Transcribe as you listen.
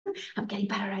I'm getting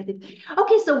better at it.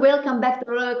 Okay, so welcome back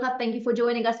to Royal Club. Thank you for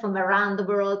joining us from around the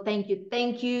world. Thank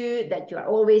you that you are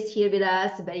always here with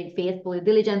us, very faithfully,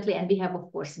 diligently. And we have,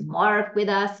 of course, Mark with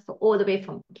us all the way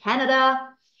from Canada.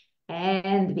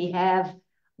 And we have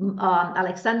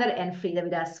Alexander and Frida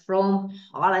with us from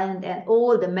Holland, and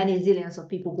all the many zillions of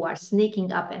people who are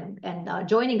sneaking up and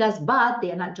joining us, but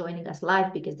they are not joining us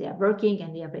live because they are working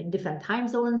and they are in different time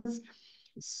zones.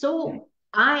 So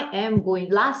I am going.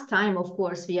 Last time, of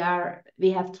course, we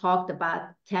have talked about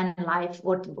 10 life,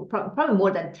 or probably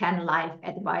more than 10 life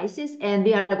advices, and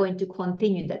we are going to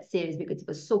continue that series because it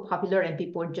was so popular and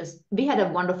people just we had a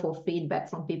wonderful feedback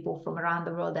from people from around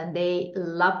the world, and they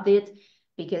loved it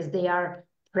because they are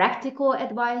practical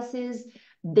advices.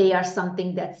 They are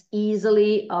something that's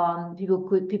easily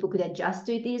people could adjust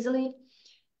to it easily,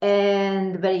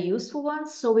 and very useful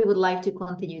ones. So we would like to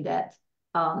continue that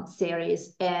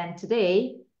series. And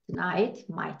tonight,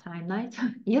 my time night,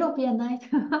 European night,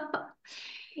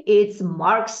 it's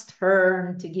Mark's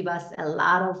turn to give us a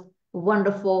lot of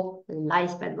wonderful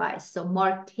life advice. So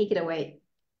Mark, take it away.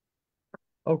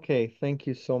 Okay, thank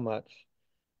you so much.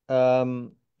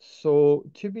 So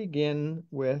to begin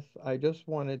with, I just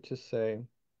wanted to say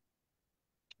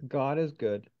God is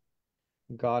good,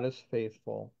 God is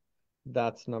faithful.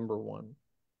 That's number one.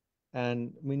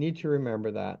 And we need to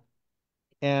remember that.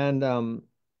 And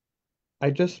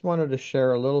I just wanted to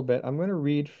share a little bit. I'm going to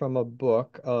read from a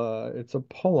book. It's a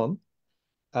poem,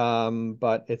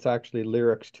 but it's actually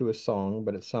lyrics to a song,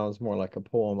 but it sounds more like a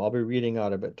poem. I'll be reading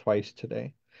out of it twice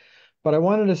today. But I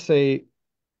wanted to say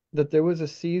that there was a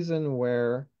season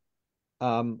where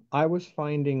I was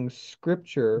finding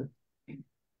scripture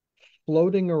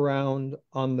floating around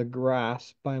on the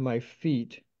grass by my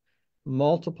feet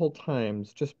multiple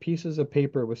times, just pieces of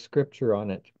paper with scripture on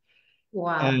it.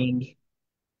 Wow. And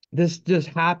this just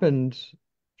happened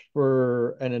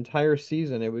for an entire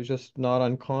season. It was just not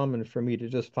uncommon for me to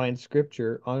just find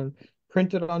scripture on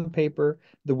printed on paper.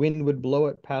 The wind would blow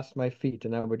it past my feet,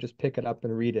 and I would just pick it up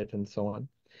and read it and so on.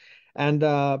 And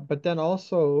but then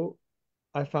also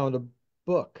I found a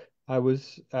book. It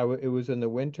was in the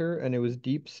winter and it was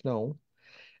deep snow,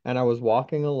 and I was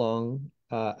walking along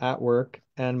at work,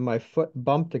 and my foot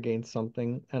bumped against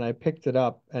something, and I picked it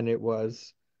up, and it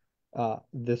was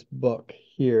this book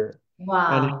here, and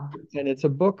Wow. it's a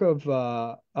book of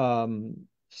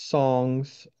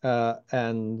songs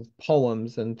and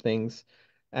poems and things,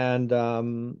 and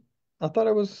I thought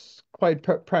it was quite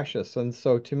precious, and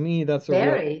so to me that's a real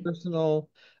Very.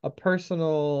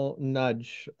 personal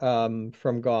nudge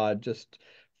from God, just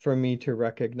for me to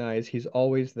recognize He's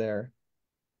always there.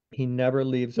 He never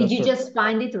leaves Did us. you Or just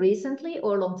find it recently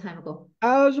or a long time ago? it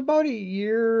was about a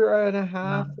year and a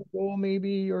half Wow. ago,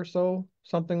 maybe, or so,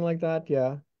 something like that.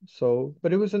 Yeah. So,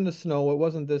 but it was in the snow. It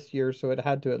wasn't this year, so it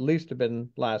had to at least have been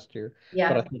last year. But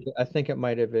Yeah. I think it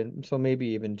might have been, so maybe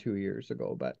even 2 years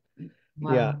ago. But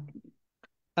yeah.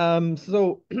 Wow.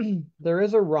 So there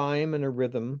is a rhyme and a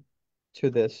rhythm to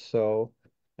this. So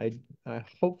I, I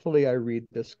hopefully I read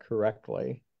this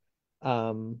correctly.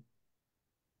 Um,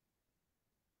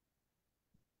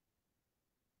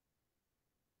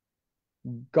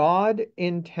 God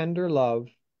in tender love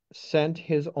sent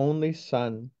his only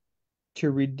son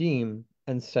to redeem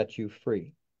and set you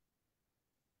free.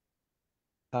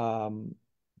 Um,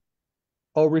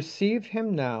 oh, receive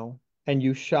him now, and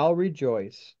you shall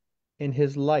rejoice in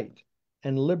his light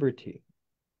and liberty.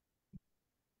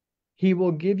 He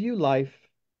will give you life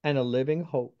and a living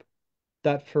hope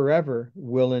that forever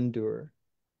will endure.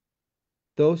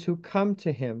 Those who come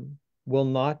to him will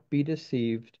not be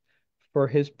deceived, for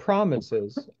his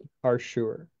promises are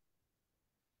sure.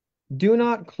 Do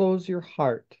not close your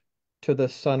heart to the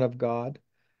Son of God,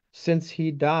 since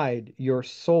he died your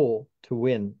soul to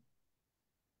win.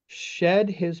 Shed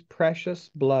his precious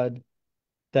blood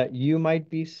that you might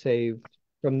be saved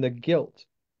from the guilt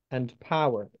and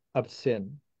power of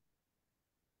sin.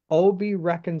 Oh, be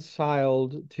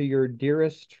reconciled to your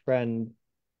dearest friend.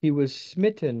 He was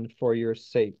smitten for your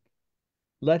sake.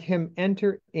 Let him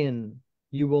enter in.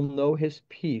 You will know his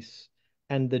peace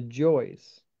and the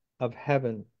joys of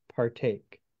heaven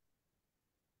partake.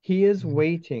 He is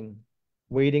waiting,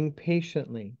 waiting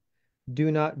patiently.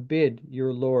 Do not bid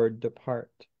your Lord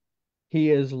depart. He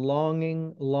is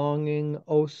longing, longing,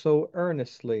 oh so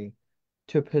earnestly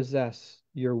to possess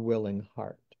your willing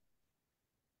heart.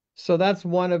 So that's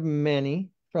one of many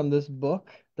from this book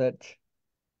that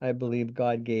I believe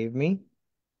God gave me.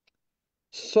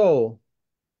 So,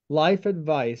 life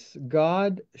advice,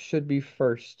 God should be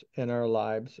first in our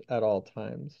lives at all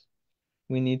times.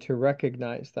 We need to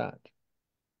recognize that.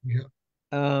 Yeah.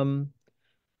 Um,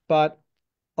 but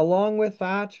along with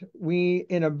that, we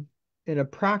in a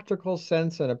practical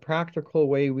sense, in a practical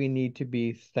way, we need to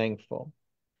be thankful.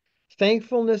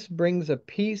 Thankfulness brings a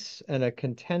peace and a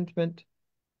contentment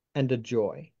and a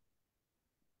joy.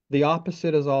 The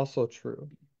opposite is also true.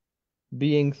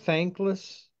 Being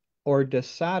thankless or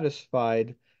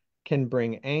dissatisfied can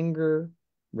bring anger,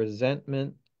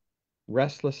 resentment,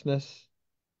 restlessness,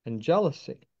 and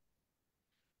jealousy.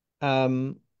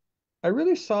 Um, I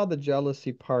really saw the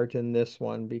jealousy part in this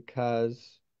one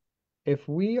because if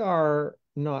we are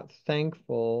not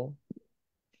thankful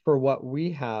for what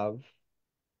we have,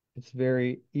 it's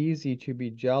very easy to be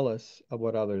jealous of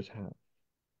what others have.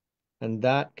 And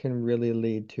that can really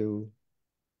lead to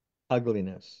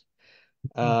ugliness.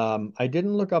 I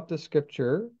didn't look up the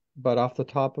scripture, but off the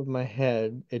top of my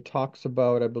head, it talks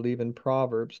about, I believe in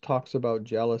Proverbs, talks about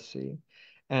jealousy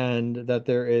and that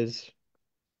there is,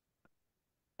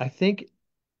 I think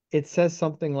it says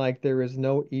something like there is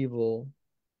no evil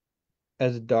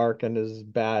as dark and as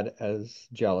bad as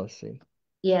jealousy.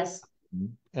 Yes.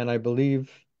 And I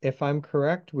believe, if I'm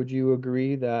correct, would you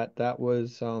agree that that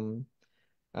was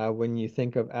when you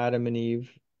think of Adam and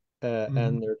Eve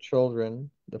and their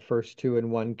children, the first two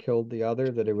and one killed the other,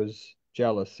 that it was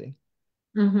jealousy?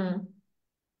 Mm-hmm.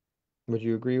 Would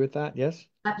you agree with that? Yes?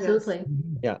 Absolutely.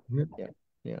 Yeah, yeah,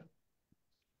 yeah.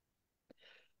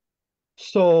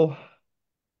 So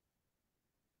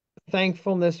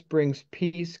thankfulness brings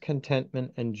peace,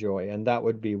 contentment, and joy, and that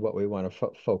would be what we want to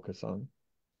focus on.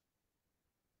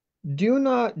 Do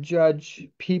not judge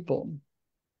people.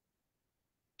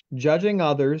 Judging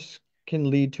others can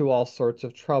lead to all sorts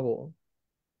of trouble.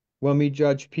 When we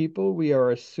judge people, we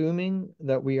are assuming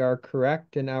that we are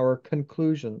correct in our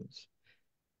conclusions.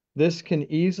 This can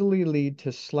easily lead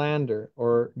to slander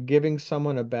or giving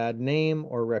someone a bad name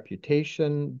or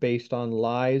reputation based on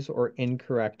lies or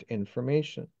incorrect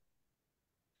information.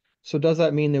 So does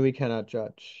that mean that we cannot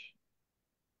judge?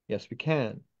 Yes, we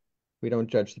can. We don't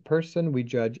judge the person, we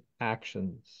judge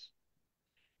actions.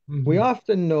 We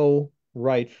often know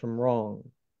right from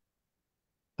wrong.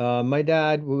 My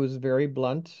dad was very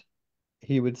blunt.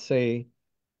 He would say,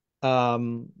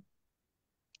 um,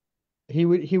 he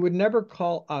would never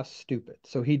call us stupid.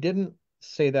 So he didn't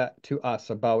say that to us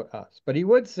about us, but he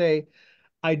would say,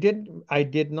 I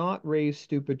did not raise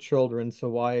stupid children, so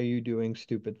why are you doing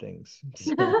stupid things?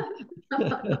 So,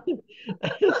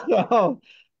 so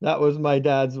that was my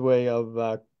dad's way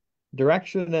of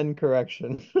direction and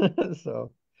correction.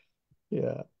 So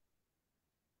yeah.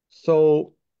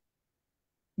 So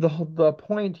the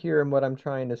point here and what I'm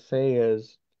trying to say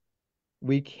is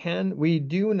we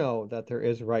do know that there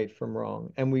is right from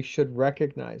wrong, and we should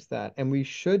recognize that, and we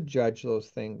should judge those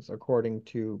things according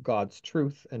to God's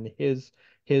truth and his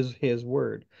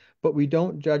word. But we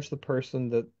don't judge the person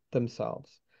that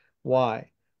themselves.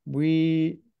 Why?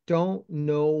 We don't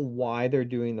know why they're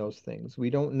doing those things. We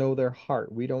don't know their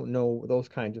heart. We don't know those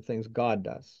kinds of things. God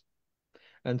does.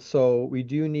 And so we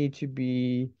do need to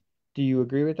be, do you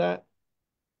agree with that?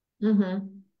 Mm-hmm.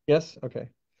 Yes? Okay.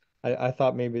 I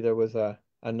thought maybe there was a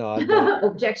nod there.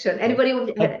 Objection. So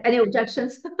Anybody I, any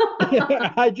objections?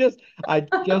 I just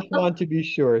want to be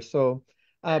sure. So,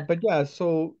 but yeah,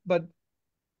 but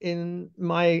in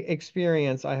my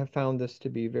experience, I have found this to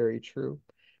be very true.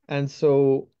 And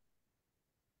so,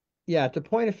 yeah, to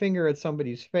point a finger at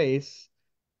somebody's face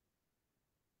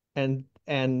and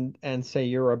say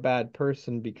you're a bad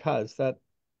person because that,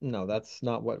 no, that's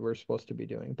not what we're supposed to be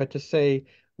doing. But to say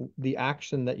the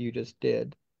action that you just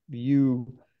did, you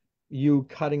you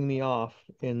cutting me off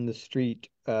in the street,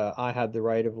 I had the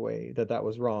right of way, that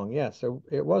was wrong. Yes,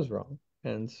 it was wrong.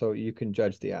 And so you can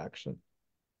judge the action.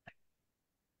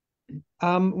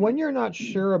 When you're not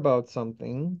sure about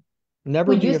something, never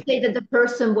Would be you say that the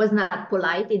person was not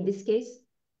polite in this case?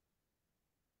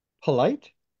 polite.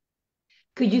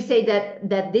 Could you say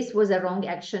that this was a wrong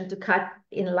action to cut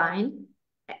in line,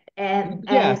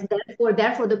 Yes, and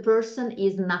therefore the person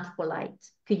is not polite?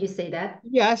 Could you say that?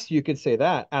 yes, you could say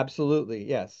that. Absolutely.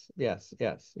 Yes, yes,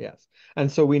 yes, yes.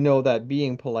 And so we know that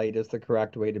being polite is the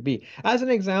correct way to be. As an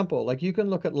example, like you can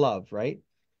look at love, right?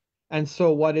 And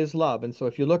so what is love? And so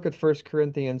if you look at 1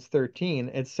 Corinthians 13,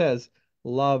 it says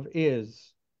love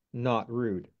is not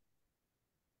rude,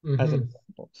 as an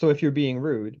example. So if you're being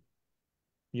rude,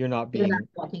 you're not You're not being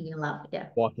walking in love. Yeah.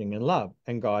 walking in love.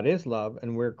 And God is love,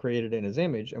 and we're created in his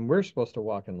image, and we're supposed to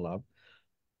walk in love.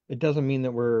 It doesn't mean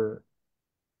that we're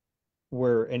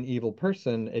an evil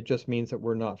person. It just means that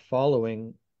we're not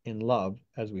following in love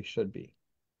as we should be.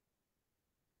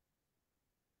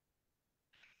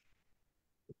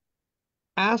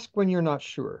 Ask when you're not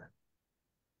sure.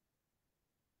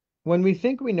 when we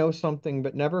think we know something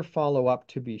but never follow up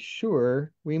to be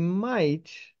sure, we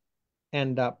might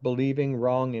end up believing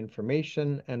wrong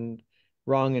information, and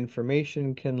wrong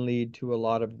information can lead to a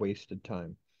lot of wasted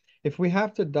time. If we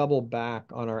have to double back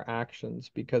on our actions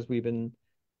because we've been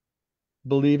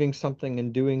believing something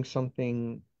and doing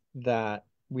something that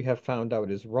we have found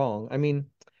out is wrong, I mean,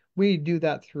 we do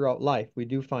that throughout life. We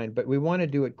do find, but we want to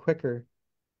do it quicker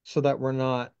so that we're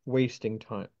not wasting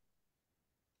time.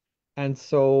 And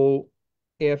so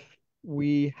if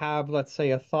we have, let's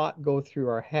say, a thought go through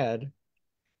our head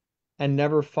and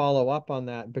never follow up on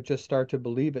that, but just start to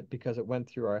believe it because it went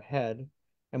through our head,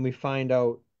 and we find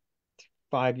out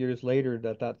 5 years later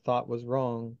that that thought was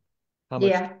wrong, how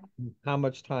much Yeah. how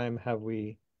much time have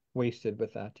we wasted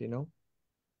with that, you know?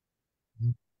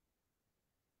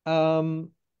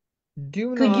 Um,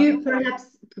 do Could not, you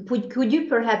perhaps could you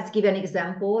perhaps give an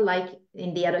example, like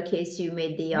in the other case you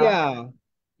made the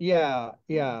yeah,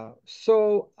 yeah.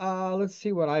 So, let's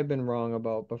see what I've been wrong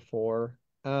about before.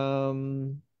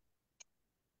 Um,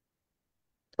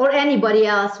 or anybody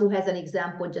else who has an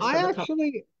example just on the top?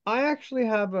 I actually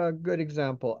have a good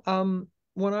example.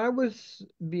 When I was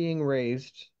being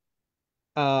raised,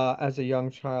 as a young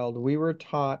child, we were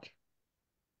taught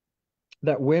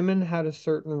that women had a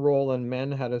certain role and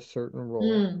men had a certain role.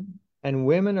 Mm, And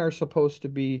women are supposed to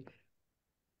be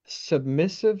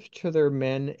submissive to their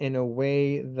men in a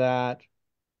way that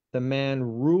the man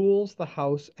rules the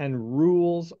house and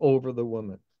rules over the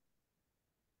woman.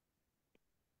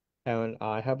 And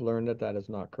I have learned that that is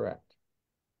not correct.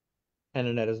 And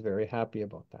Annette is very happy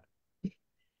about that.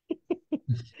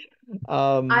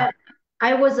 Um, I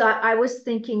I was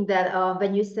thinking that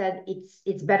when you said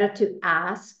it's better to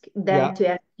ask yeah, than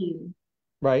to assume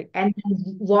right. and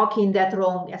walk in that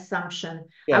wrong assumption.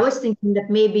 I Yes, was thinking that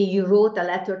maybe you wrote a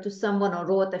letter to someone or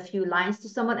wrote a few lines to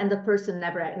someone and the person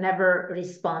never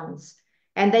responds.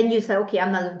 And then you say, okay,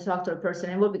 I'm not going to talk to a person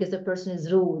anymore because the person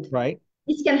is rude. right.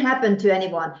 This can happen to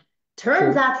anyone.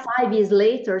 Turns True. out 5 years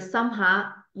later,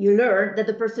 somehow you learn that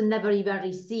the person never even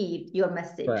received your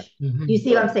Correct. message. You Mhm.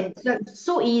 see what I'm Correct. saying?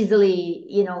 So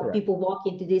easily, Correct. people walk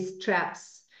into these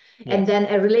traps, and Yes. then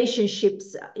a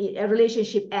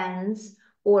relationship ends,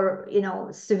 or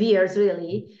severes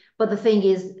really. But the thing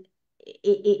is,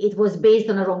 it was based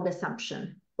on a wrong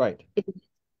assumption. Right. It,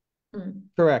 mm,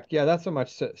 Correct. Yeah, that's a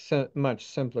much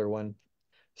simpler one.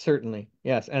 Certainly.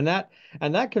 Yes. And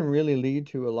that can really lead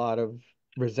to a lot of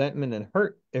resentment and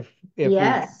hurt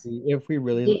yes. if we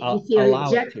really You feel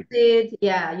allow it to. rejected.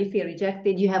 Yeah, you feel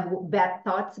rejected. You have bad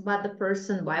thoughts about the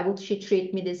person. Why would she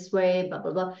treat me this way? Blah,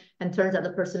 blah, blah. And turns out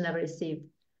the person never received.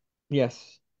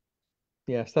 Yes.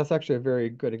 Yes, that's actually a very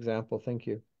good example. Thank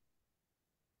you.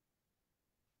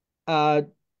 Uh,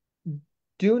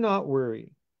 do not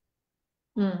worry.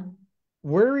 Mm,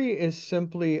 Worry is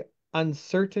simply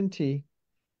uncertainty,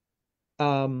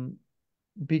 um,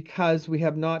 because we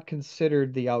have not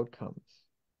considered the outcomes.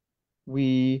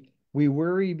 We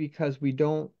worry because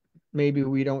maybe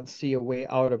we don't see a way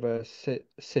out of a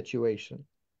situation.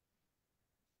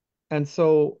 And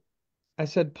so I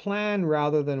said plan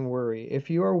rather than worry. If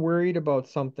you are worried about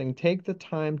something, take the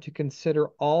time to consider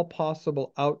all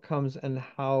possible outcomes and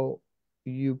how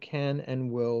you can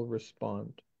and will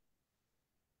respond.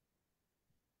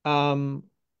 Um,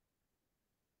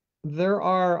 there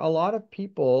are a lot of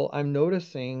people I'm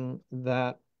noticing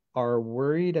that are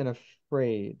worried and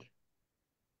afraid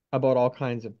about all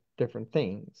kinds of different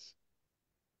things.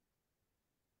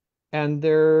 And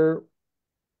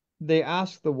they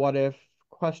ask the what if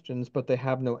questions, but they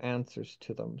have no answers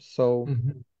to them. So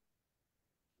Mhm.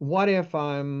 what if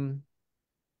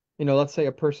let's say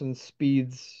a person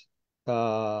speeds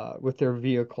with their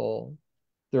vehicle.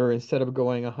 They're instead of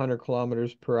going 100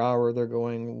 kilometers per hour, they're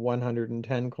going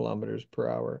 110 kilometers per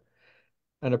hour.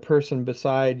 And a person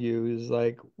beside you is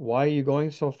like, why are you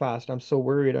going so fast? I'm so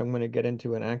worried I'm going to get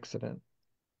into an accident.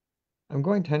 I'm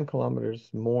going 10 kilometers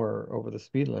more over the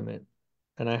speed limit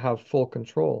and I have full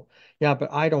control. Yeah,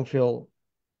 but I don't feel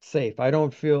safe. I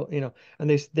don't feel, and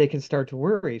they can start to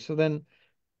worry. So then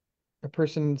a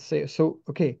person say, so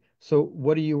okay, so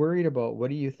what are you worried about? What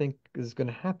do you think is going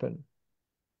to happen?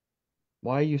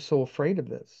 Why are you so afraid of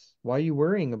this? Why are you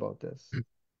worrying about this?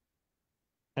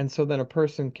 And so then a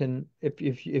person can, if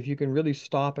you can really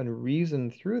stop and reason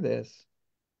through this,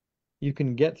 you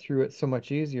can get through it so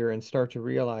much easier and start to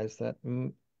realize that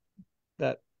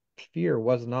that fear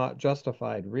was not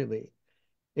justified, really.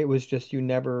 It was just you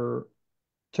never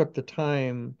took the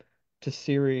time to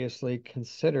seriously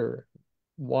consider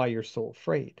why you're so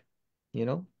afraid, you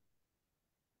know?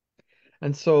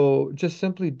 And so just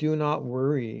simply do not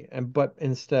worry, but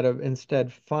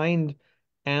instead find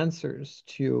answers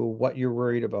to what you're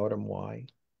worried about and why.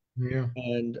 Yeah.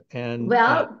 And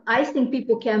Well, I think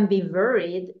people can be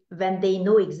worried when they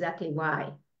know exactly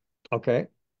why. okay,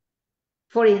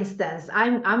 For instance,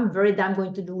 I'm worried I'm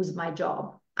going to lose my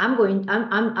job. I'm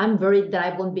worried that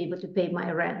I won't be able to pay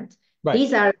my rent. right,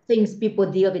 These are things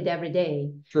people deal with every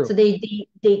day. So true.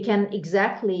 they can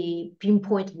exactly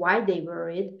pinpoint why they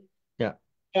worried. Yeah,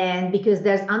 And because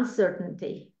there's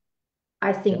uncertainty.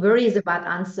 I yeah, think worry is about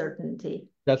uncertainty.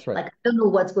 that's right. Like, I don't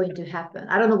know what's going to happen.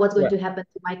 I don't know what's going Correct, to happen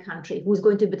to my country, who's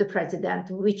going to be the president,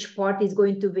 which party is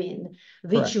going to win,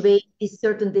 which correct. way this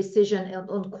certain decision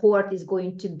on court is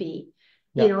going to be.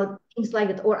 Yeah, Things like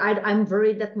that. Or I'm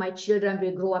worried that my children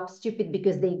will grow up stupid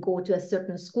because they go to a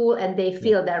certain school and they yeah,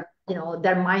 feel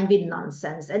their mind with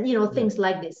nonsense and yeah. things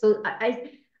like this. So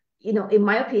in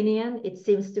my opinion, it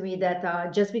seems to me that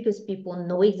just because people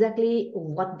know exactly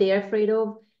what they're afraid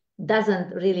of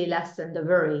doesn't really lessen the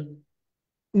worry.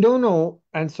 No, no.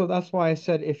 And so that's why I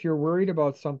said if you're worried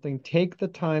about something, take the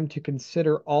time to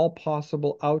consider all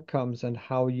possible outcomes and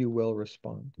how you will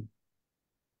respond.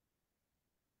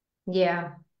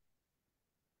 Yeah.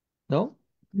 No?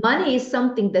 Money is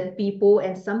something that people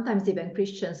and sometimes even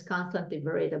Christians constantly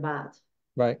worried about,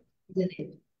 Right. isn't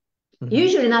it? Hmm.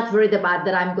 Usually not worried about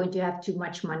that I'm going to have too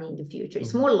much money in the future.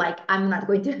 It's Hmm. more like I'm not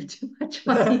going to have too much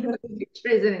money in the future,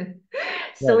 isn't it?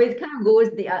 So Right. it kind of goes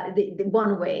the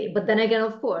one way. But then again,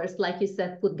 of course, like you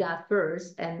said, put God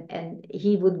first, and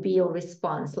He would be your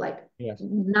response. Like, Yes.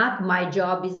 not my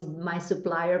job is my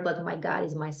supplier, but my God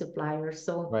is my supplier.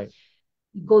 So Right.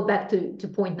 go back to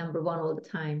point number one all the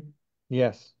time.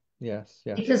 Yes. Yes.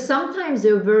 Yes. Because sometimes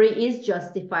your worry is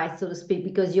justified, so to speak,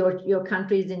 because your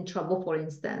country is in trouble, for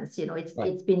instance. It's Right.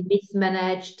 it's been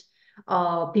mismanaged.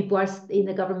 People are in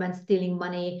the government stealing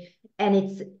money, and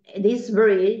this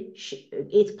worry.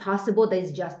 It's possible that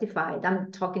it's justified.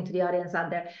 I'm talking to the audience out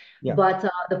there, Yeah. but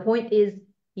the point is,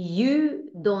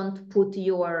 you don't put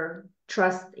your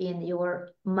trust in your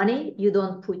money. You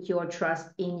don't put your trust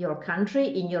in your country,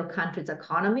 in your country's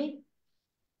economy,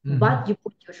 but Hmm. you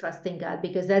put your trust in God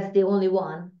because that's the only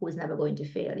one who is never going to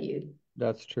fail you.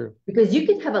 That's true. Because you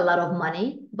could have a lot of money,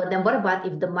 but then what about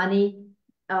if the money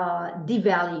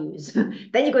devalues?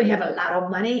 Then you're going to have a lot of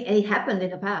money, and it happened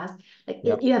in the past. Like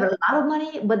Yep. you have a lot of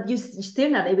money, but you're still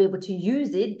not able to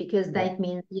use it because Right. that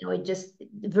means it just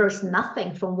worth nothing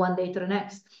from one day to the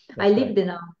next. I That's right. lived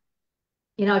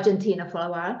in Argentina for a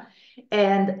while,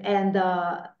 and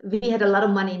we had a lot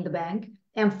of money in the bank,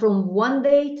 and from one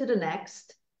day to the next,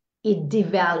 it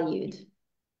devalued.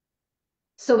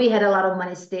 So we had a lot of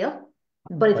money still,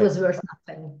 but it Right. was worth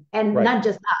nothing. And Right. not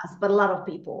just us, but a lot of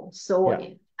people. So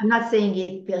Yeah. I'm not saying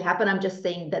it will happen. I'm just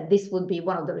saying that this would be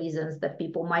one of the reasons that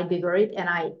people might be worried. And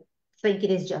I think it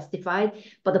is justified.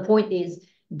 But the point is,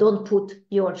 don't put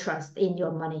your trust in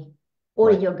your money or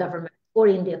in Right. your government or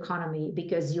in the economy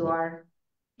because Yeah.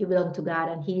 you belong to God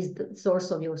and He's the source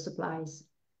of your supplies.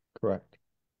 Correct.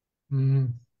 Hmm.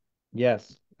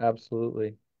 Yes.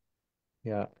 Absolutely.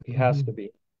 Yeah. He has to Hmm.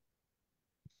 be.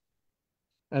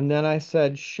 And then I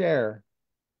said share.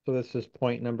 So this is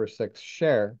point number 6,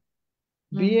 share.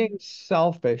 Mm. Being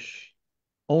selfish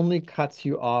only cuts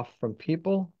you off from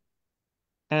people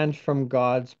and from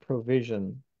God's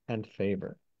provision and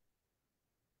favor.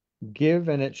 Give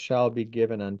and it shall be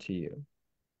given unto you.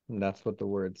 And that's what the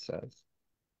word says.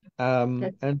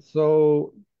 That's And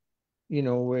so,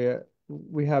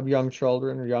 we have young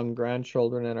children or young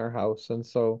grandchildren in our house. And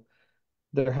so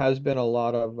there has been a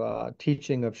lot of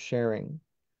teaching of sharing.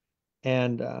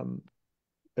 And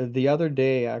the other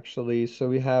day, actually, so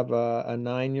we have a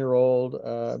 9-year-old,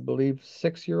 I believe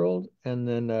 6-year-old, and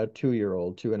then a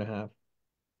 2-year-old, 2.5.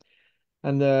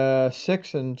 And the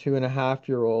 6 and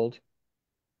 2.5-year-old,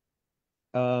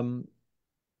 um,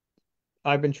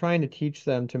 I've been trying to teach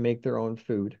them to make their own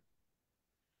food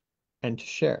and to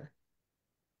share.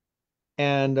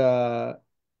 And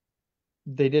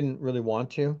they didn't really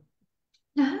want to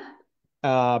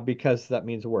because that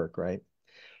means work, right?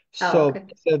 oh, So okay.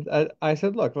 I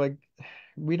said, look, like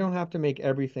we don't have to make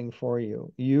everything for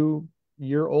you.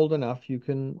 You're old enough,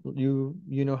 you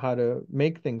know how to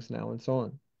make things now and so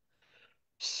on.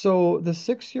 So the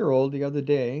 6-year-old the other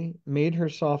day made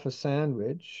herself a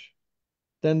sandwich.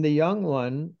 Then the young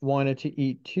one wanted to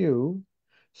eat too.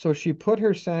 So she put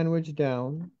her sandwich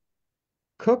down,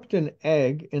 cooked an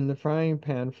egg in the frying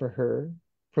pan for her,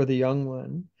 for the young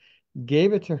one,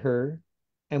 gave it to her,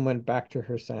 and went back to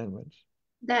her sandwich.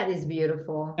 That is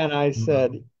beautiful. And I Wow.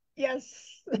 said,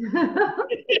 yes.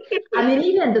 I mean,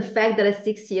 even the fact that a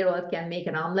 6-year-old can make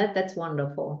an omelet, that's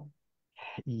wonderful.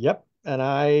 Yep. And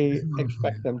I It's wonderful.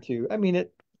 expect them to. I mean,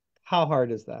 how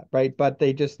hard is that, right? But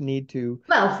they just need to,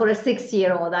 Well, for a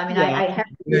 6-year-old, I mean, yeah, I have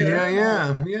Yeah, yeah, here.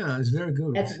 yeah, yeah. It's very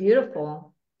good. That's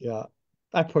beautiful. yeah.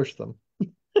 I push them.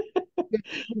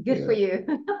 Good for Yeah.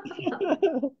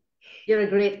 you. You're a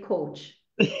great coach.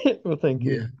 Well, thank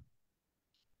you.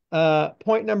 Yeah.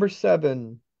 Point number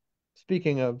 7.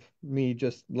 Speaking of me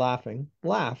just laughing,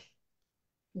 laugh.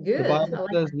 The Good. Bible I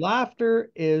like says that.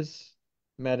 laughter is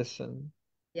medicine.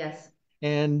 Yes.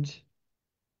 And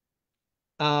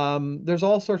there's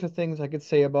all sorts of things I could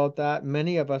say about that.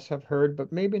 Many of us have heard,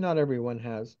 but maybe not everyone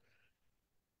has,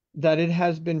 that it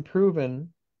has been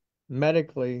proven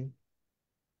medically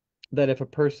that if a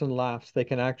person laughs, they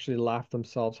can actually laugh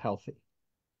themselves healthy.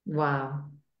 Wow.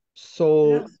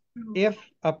 So That's true. if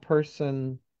a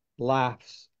person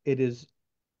laughs, it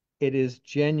is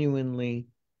genuinely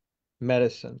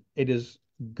medicine. It is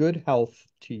good health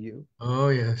to you. Oh,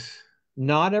 yes.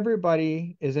 Not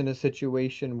everybody is in a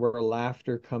situation where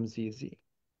laughter comes easy.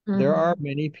 There are Hmm.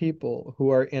 many people who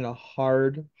are in a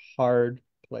hard, hard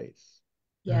place.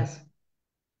 Yes. Yes.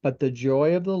 But the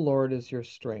joy of the Lord is your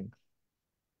strength.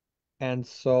 And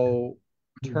so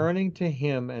True. turning to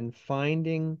Him and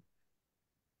finding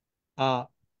uh,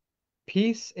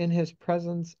 peace in His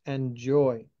presence and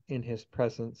joy in His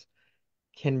presence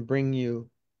can bring you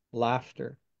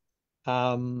laughter.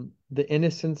 The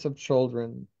innocence of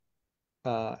children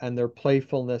and their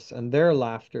playfulness and their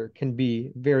laughter can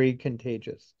be very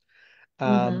contagious.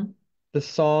 Um, Hmm. the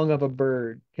song of a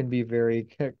bird can be very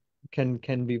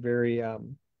can be very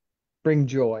bring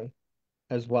joy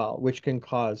as well, which can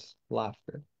cause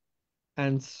laughter.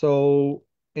 And so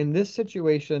in this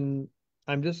situation,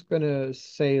 I'm just going to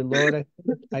say, Lord,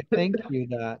 I thank you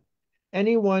that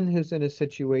anyone who's in a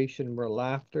situation where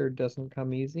laughter doesn't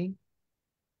come easy,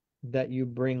 that you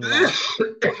bring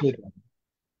laughter to them,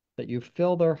 that you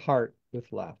fill their heart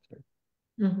with laughter.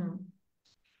 Hmm.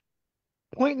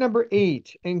 Point number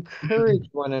 8, encourage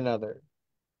one another.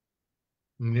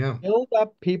 Yeah. Build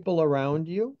up people around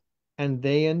you, and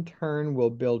they in turn will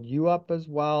build you up as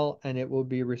well, and it will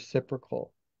be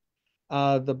reciprocal.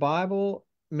 The Bible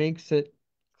makes it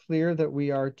clear that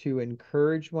we are to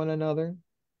encourage one another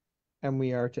and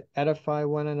we are to edify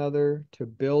one another, to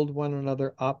build one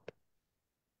another up.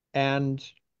 And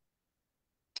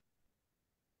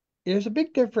there's a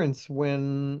big difference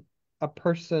when a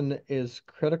person is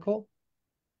critical,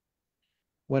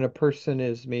 when a person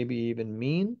is maybe even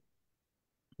mean,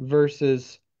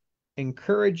 versus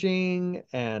encouraging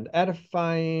and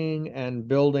edifying and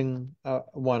building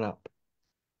one up.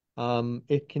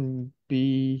 It can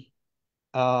be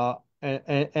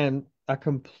and a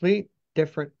complete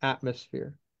different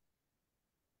atmosphere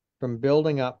from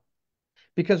building up,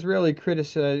 because really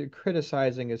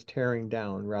criticizing is tearing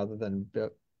down rather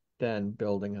than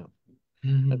building up. And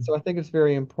Hmm. so I think it's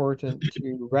very important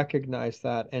to recognize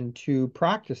that and to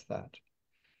practice that.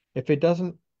 If it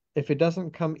doesn't if it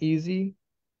doesn't come easy,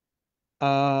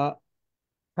 uh,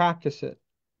 practice it.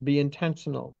 Be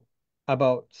intentional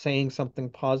about saying something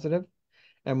positive,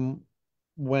 and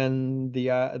when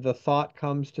the thought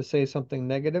comes to say something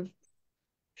negative,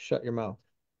 shut your mouth.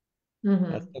 Hmm.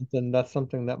 That's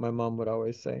something that my mom would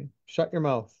always say. Shut your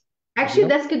mouth. If you Actually, don't,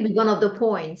 that could be one of the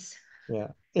points. yeah,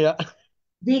 yeah.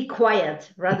 Be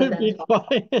quiet rather than Be talk.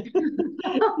 quiet.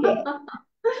 Yeah.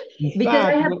 In Because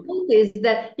I fact, have noticed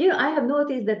that, I have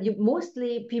noticed that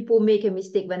mostly people make a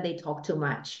mistake when they talk too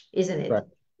much, isn't it? correct,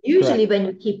 Usually correct, when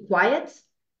you keep quiet,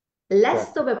 correct.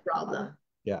 less of a problem.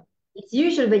 Yeah, It's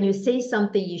usually when you say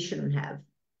something you shouldn't have,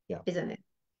 yeah. isn't it?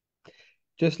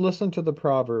 Just listen to the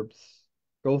Proverbs.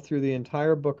 Go through the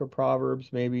entire book of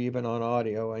Proverbs, maybe even on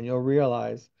audio, and you'll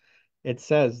realize it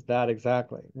says that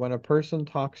exactly. When a person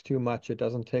talks too much, it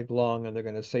doesn't take long and they're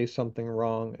going to say something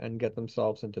wrong and get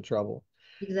themselves into trouble.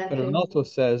 But it Exactly. also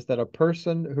says that a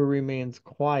person who remains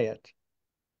quiet,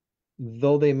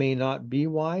 though they may not be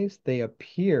wise, they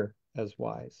appear as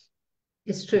wise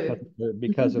It's because true.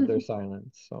 because of their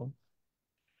silence. So,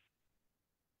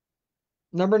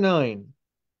 number 9,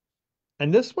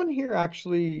 and this one here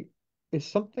actually is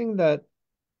something that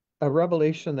a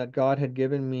revelation that God had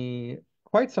given me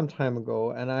quite some time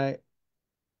ago, and I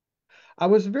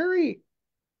was very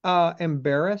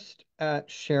embarrassed at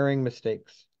sharing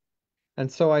mistakes.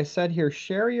 And so I said here,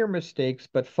 share your mistakes,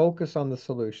 but focus on the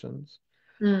solutions.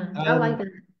 I like And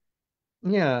that.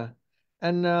 yeah,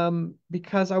 and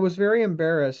because I was very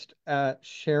embarrassed at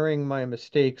sharing my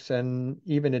mistakes and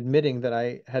even admitting that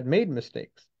I had made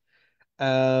mistakes.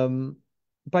 Um,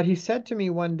 but he said to me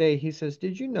one day, he says,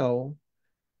 "Did you know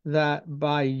that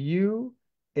by you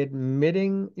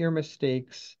admitting your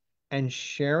mistakes and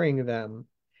sharing them,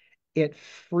 it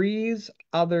frees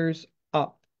others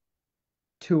up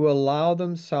to allow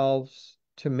themselves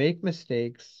to make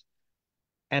mistakes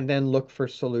and then look for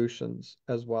solutions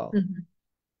as well. Mhm.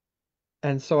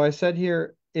 And so I said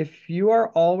here, if you are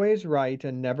always right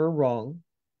and never wrong,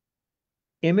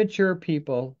 immature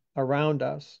people around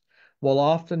us will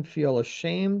often feel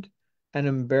ashamed and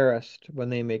embarrassed when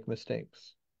they make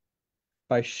mistakes.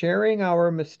 By sharing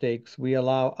our mistakes, we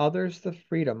allow others the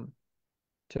freedom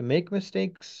to make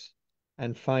mistakes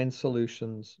and find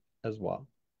solutions as well.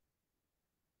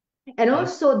 And And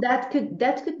also that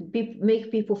could be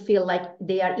make people feel like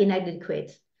they are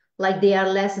inadequate, like they are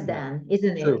less than,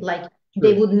 isn't it? true, Like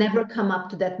they true. would never come up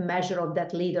to that measure of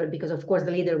that leader, because of course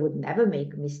the leader would never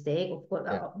make a mistake, of course,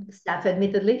 Yeah, staff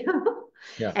admittedly.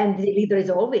 yeah, And the leader is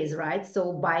always right.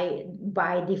 So by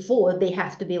default, they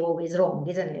have to be always wrong,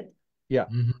 isn't it? yeah,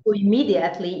 Mhm. So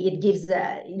immediately it gives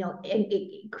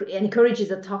it encourages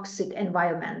a toxic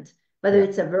environment, whether yeah,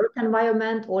 it's a work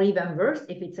environment or even worse,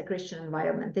 if it's a Christian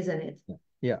environment, isn't it?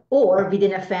 yeah, Or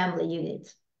within a family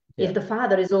unit. yeah. If the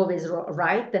father is always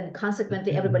right, then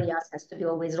consequently Mhm. everybody else has to be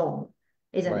always wrong,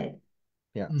 isn't Right. it?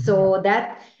 Yeah, Mhm. So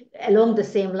that along the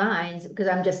same lines, because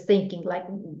I'm just thinking like,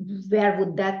 where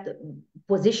would that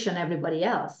position everybody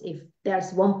else? If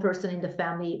there's one person in the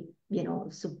family,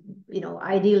 so,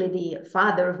 ideally the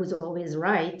father who's always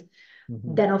right,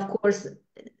 hmm, then of course,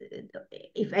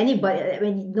 if anybody, I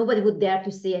mean, nobody would dare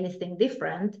to say anything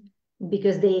different,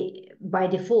 because by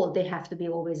default, they have to be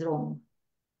always wrong.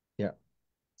 yeah,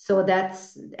 So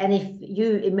and if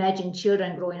you imagine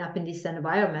children growing up in this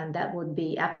environment, that would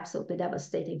be absolutely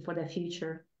devastating for their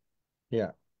future.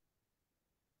 yeah,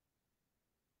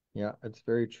 yeah. It's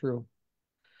very true.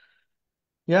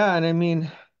 Yeah, and I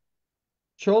mean,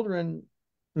 children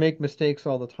make mistakes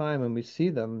all the time, and we see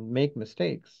them make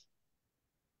mistakes.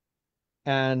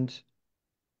 And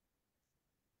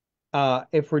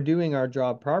if we're doing our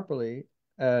job properly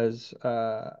as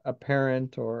a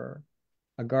parent or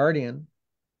a guardian,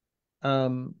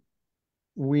 um,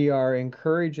 we are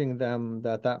encouraging them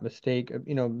that mistake,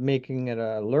 making it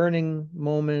a learning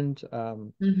moment,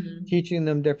 Mhm. teaching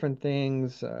them different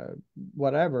things,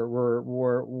 whatever.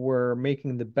 We're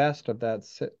making the best of that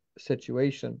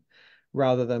situation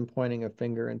rather than pointing a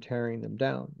finger and tearing them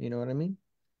down. You know what I mean?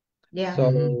 Yeah. Mhm.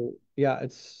 So yeah,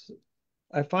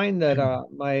 I find that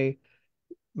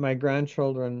my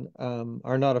grandchildren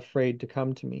are not afraid to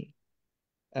come to me.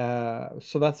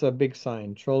 So that's a big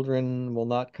sign. Children will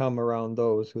not come around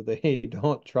those who they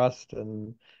don't trust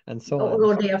and so on.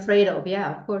 Or they're afraid of.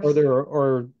 Yeah, of Or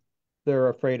course. they're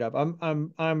afraid of.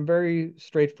 I'm very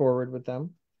straightforward with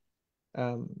them.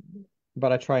 Um,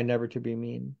 but I try never to be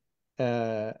mean.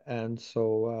 And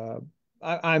so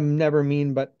I'm never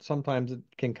mean, but sometimes it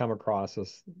can come across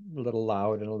as a little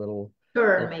loud and a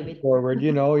Sure, little maybe. forward,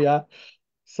 yeah.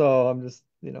 So I'm just,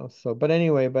 so but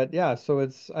anyway, but yeah, so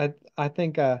I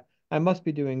think I must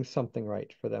be doing something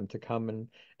right for them to come, and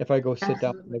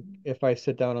Absolutely. if I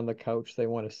sit down on the couch, they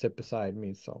want to sit beside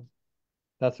me, so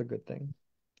that's a good thing.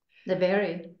 The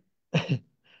very.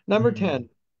 Number Mhm. 10,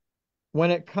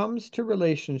 when it comes to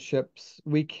relationships,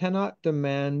 we cannot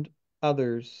demand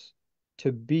others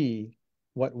to be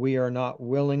what we are not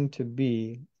willing to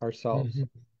be ourselves. Mhm.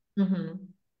 Hmm.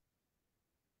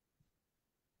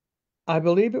 I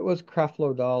believe it was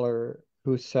Creflo Dollar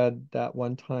who said that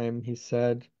one time. He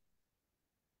said,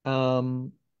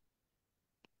 um,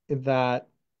 that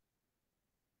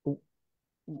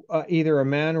either a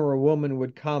man or a woman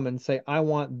would come and say, I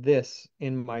want this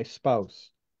in my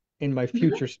spouse, in my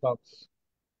future spouse.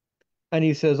 And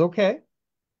he says, okay,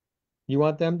 you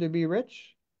want them to be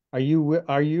rich? Are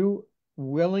you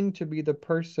willing to be the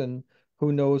person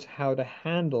who knows how to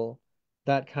handle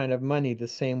that kind of money the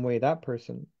same way that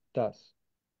person does?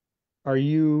 Are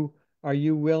you are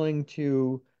you willing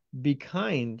to be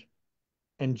kind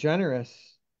and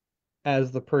generous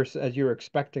as the person as you're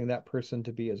expecting that person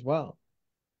to be as well?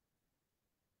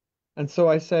 And so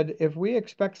I said, if we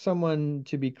expect someone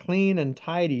to be clean and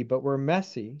tidy, but we're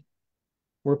messy,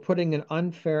 we're putting an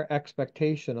unfair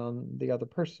expectation on the other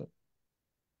person.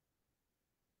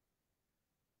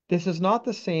 This is not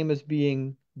the same as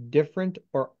being different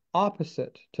or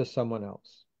opposite to someone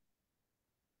else.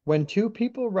 When two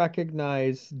people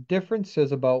recognize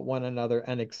differences about one another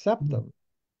and accept them,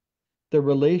 the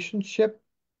relationship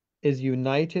is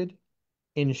united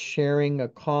in sharing a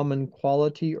common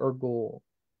quality or goal.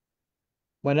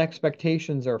 When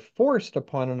expectations are forced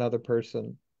upon another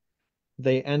person,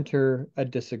 they enter a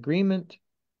disagreement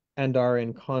and are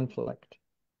in conflict.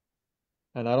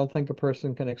 And I don't think a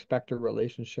person can expect a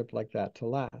relationship like that to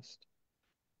last.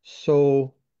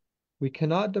 So we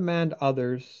cannot demand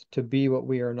others to be what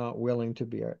we are not willing to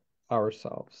be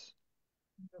ourselves.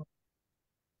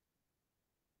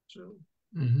 True.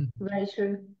 Mhm. Very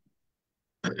true.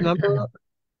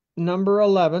 Number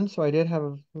 11. So I did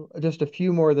have just a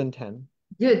few more than 10.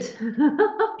 Good.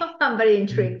 I'm very Mhm.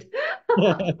 intrigued.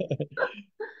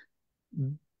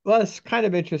 Well, it's kind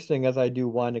of interesting as I do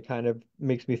one, it kind of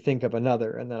makes me think of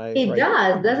another, and then I It write.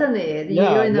 does, doesn't it? You're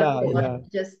Yeah, in a yeah, thought, yeah.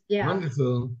 just yeah.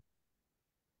 Wonderful.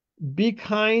 Be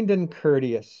kind and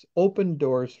courteous. Open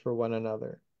doors for one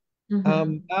another.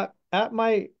 Hmm. At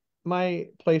my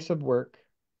place of work,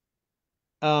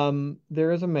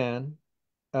 there is a man,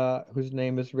 whose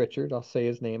name is Richard. I'll say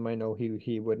his name. I know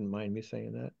he wouldn't mind me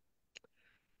saying that.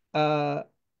 Uh,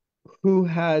 who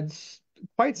had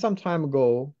quite some time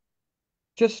ago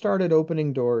just started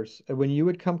opening doors. And when you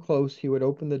would come close, he would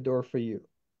open the door for you.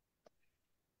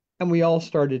 And we all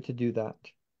started to do that.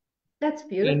 That's And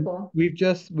beautiful. we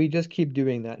just keep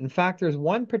doing that. In fact, there's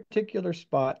one particular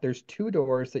spot, there's two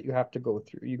doors that you have to go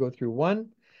through. You go through one,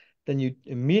 then you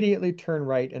immediately turn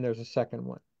right, and there's a second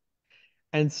one.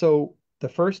 And so the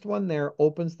first one there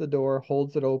opens the door,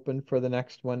 holds it open for the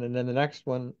next one, and then the next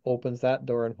one opens that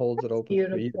door and holds it open for you.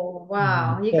 Beautiful. Mhm.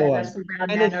 Wow, you So guys are on. so well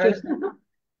And it's mannered. just,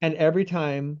 and every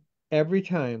time,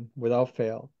 without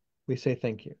fail, we say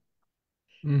thank you.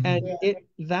 Mhm. And Yeah.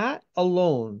 that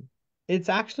alone, it's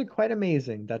actually quite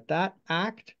amazing that that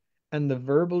act and the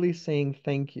verbally saying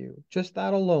thank you, just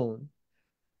that alone,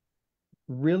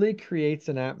 really creates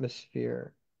an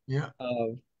atmosphere Yeah.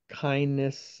 of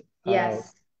kindness, Yes.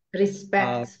 of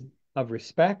Respect. of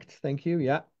respect. Thank you.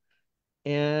 Yeah.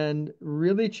 And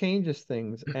really changes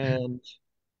things and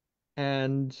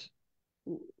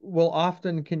will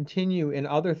often continue in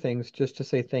other things just to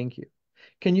say thank you.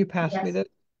 Can you pass me Yes. this?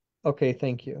 Okay,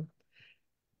 thank you.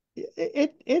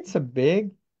 It's a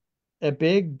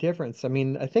big difference. I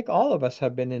mean, I think all of us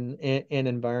have been in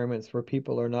environments where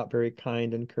people are not very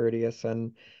kind and courteous,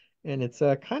 and it's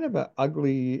a kind of an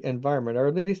ugly environment, or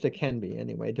at least it can be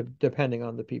anyway, depending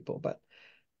on the people, but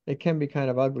it can be kind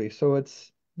of ugly. So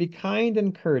it's be kind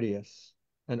and courteous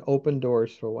and open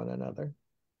doors for one another.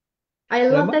 I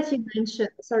And I love must, that you mentioned,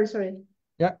 sorry, sorry.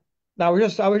 yeah. Now I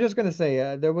was just going to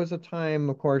say, there was a time,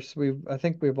 of course, I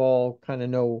think we've all kind of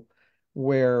know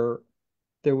where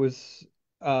there was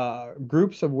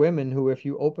groups of women who, if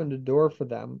you opened a door for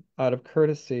them out of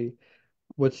courtesy,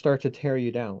 would start to tear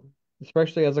you down,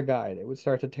 especially as a guy. They would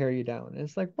start to tear you down. And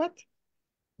it's like, what?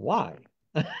 Why?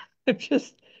 I'm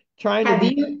just trying to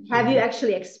be. Have you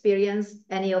actually experienced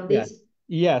any of Yes. this?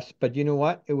 Yes, but you know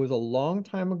what? It was a long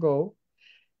time ago,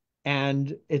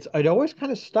 and it always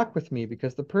kind of stuck with me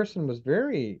because the person was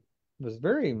very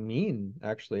mean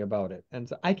actually about it. And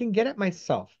so I can get it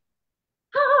myself,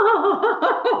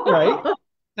 right?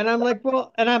 And I'm like,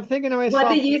 well, and I'm thinking to What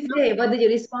myself, did you say? What did you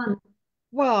respond?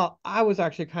 well, I was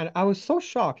so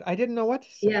shocked. I didn't know what to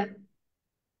say. Yeah,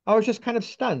 I was just kind of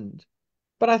stunned.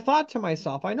 But I thought to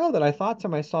myself, I know that I thought to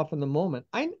myself in the moment,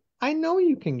 I know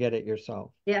you can get it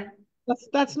yourself. yeah,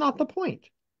 That's not the point.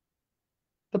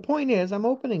 The point is I'm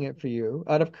opening it for you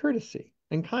out of courtesy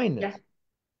and yeah. kindness.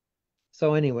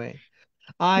 So anyway,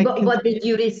 I But continue. did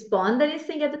you respond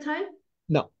anything at the time?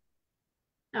 No,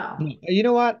 Oh, no. You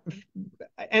know what?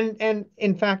 And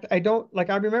in fact, I don't like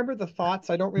I remember the thoughts,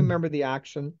 I don't remember the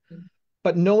action,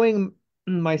 but knowing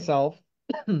myself,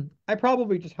 I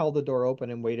probably just held the door open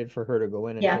and waited for her to go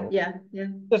in yeah, until yeah, yeah.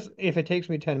 just if it takes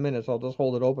me 10 minutes, I'll just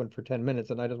hold it open for 10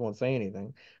 minutes and I just won't say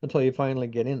anything until you finally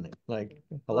get in there. Like,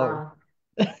 hello,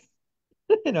 Wow.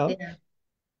 you know. Yeah,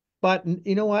 But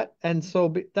you know what? And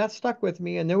so that stuck with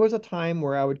me. And there was a time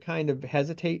where I would kind of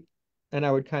hesitate and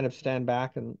I would kind of stand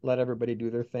back and let everybody do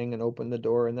their thing and open the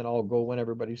door and then I'll go when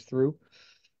everybody's through.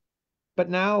 But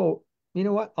now, you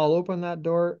know what? I'll open that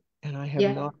door and I have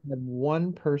yeah, not had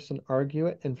one person argue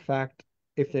it. In fact,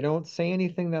 if they don't say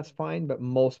anything, that's fine, but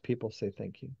most people say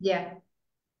thank you. yeah.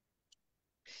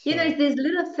 It's So, these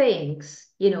little things,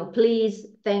 please,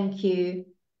 thank you,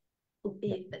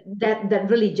 yeah. that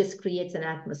really just creates an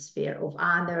atmosphere of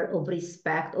honor, of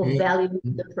respect, of Yeah. valuing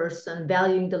the person,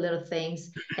 valuing the little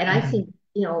things. And I think,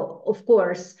 of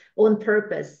course, on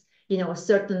purpose,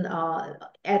 certain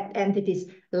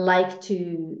entities like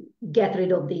to get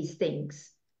rid of these things.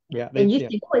 Yeah, And you yeah,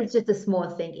 think, oh, it's just a small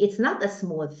thing. It's not a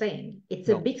small thing. It's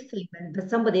a no. big thing. But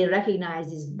somebody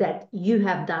recognizes that you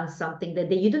have done something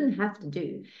that you didn't have to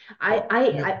do. No. Yeah.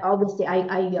 I obviously,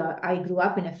 I grew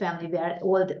up in a family where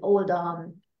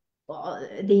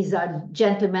these are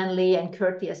gentlemanly and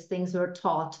courteous things were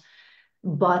taught.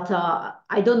 But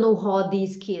I don't know how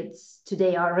these kids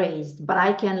today are raised. But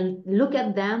I can look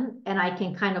at them and I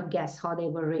can kind of guess how they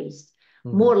were raised,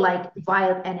 Mhm. more like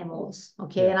wild animals.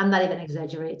 Okay, Yeah, and I'm not even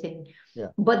exaggerating. yeah,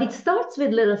 But it starts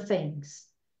with little things.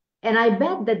 And I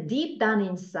bet that deep down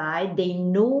inside, they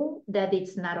know that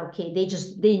it's not okay. They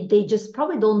just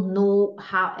probably don't know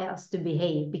how else to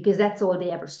behave because that's all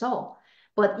they ever saw.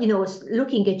 But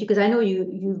looking at you, because I know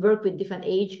you work with different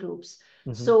age groups.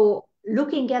 So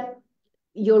looking at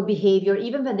your behavior,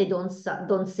 even when they don't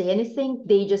say anything,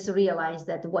 they just realize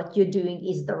that what you're doing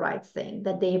is the right thing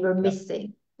that they were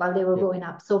missing while they were growing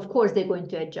up. So of course they're going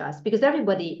to adjust because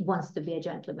everybody wants to be a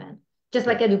gentleman, just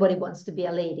like everybody wants to be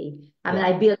a lady. I mean,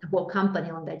 I built a whole company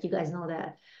on that. You guys know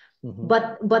that.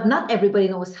 But not everybody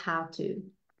knows how to.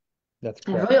 That's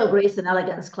And correct. Royal Grace and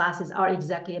Elegance classes are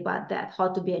exactly about that,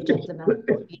 how to be a gentleman, how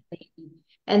to be a lady.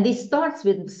 And this starts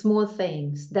with small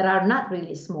things that are not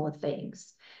really small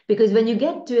things. Because when you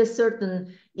get to a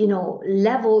certain,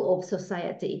 level of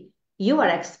society, you are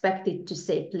expected to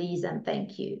say please and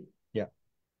thank you. Yeah.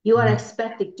 You are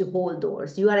expected to hold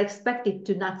doors. You are expected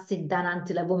to not sit down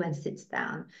until a woman sits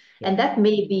down. Yeah. And that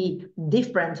may be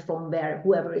different from where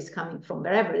whoever is coming from,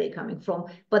 wherever they're coming from.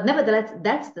 But nevertheless,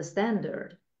 that's the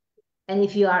standard. And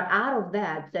if you are out of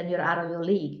that, then you're out of your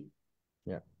league.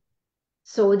 Yeah.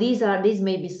 So these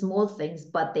may be small things,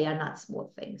 but they are not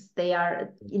small things. They are,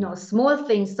 small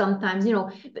things sometimes,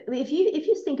 if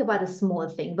you think about a small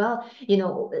thing, well,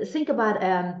 think about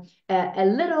a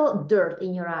little dirt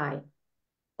in your eye.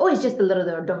 Oh, it's just a little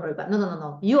dirt, don't worry about it. No, no, no,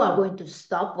 no. You are going to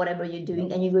stop whatever you're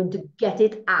doing and you're going to get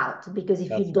it out because if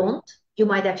you don't, you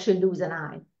might actually lose an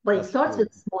eye. But it starts with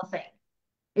a small thing,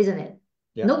 isn't it?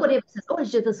 Yeah. Nobody ever says, oh, it's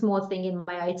just a small thing in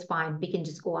my eye, it's fine. We can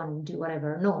just go on and do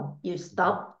whatever. No, you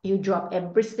stop, you drop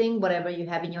everything, whatever you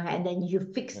have in your hand, and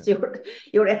you fix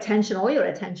your attention, all your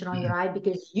attention on your eye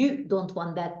because you don't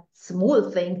want that small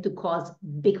thing to cause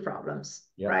big problems,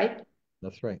 right?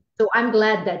 That's right. So I'm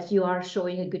glad that you are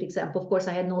showing a good example. Of course,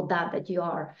 I had no doubt that you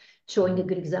are showing a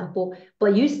good example,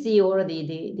 but you see already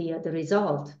the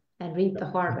result and reap the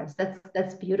harvest.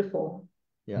 That's beautiful.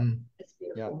 Yeah. That's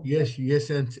beautiful. Yes,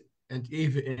 and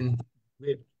even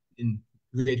in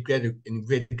great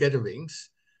gatherings,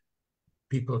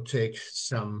 people take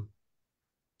some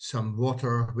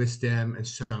water with them and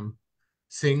some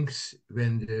things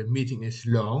when the meeting is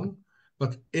long.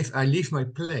 But if I leave my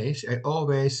place, I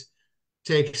always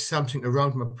take something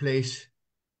around my place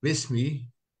with me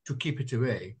to keep it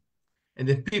away. And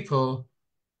then people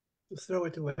throw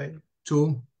it away.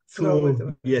 to Throw it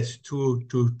away. yes to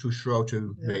throw it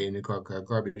away in the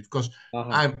garbage because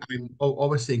I'm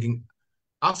always thinking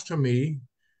after me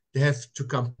there have to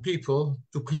come people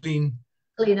to clean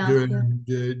up,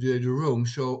 the room.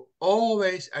 So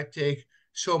always I take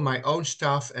my own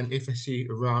stuff, and if I see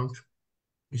around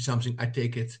something, I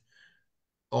take it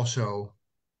also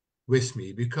with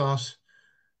me because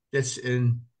that's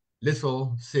a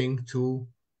little thing to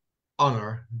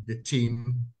honor the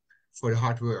team for the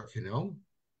hard work,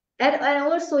 And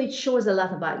also it shows a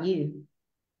lot about you,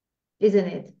 isn't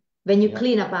it? When you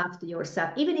clean up after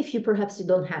yourself, even if you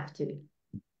don't have to,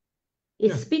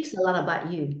 it speaks a lot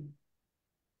about you.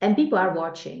 And people are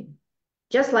watching,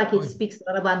 just like it speaks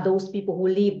a lot about those people who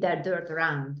leave their dirt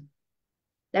around.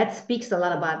 That speaks a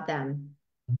lot about them.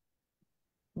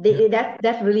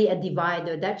 That's really a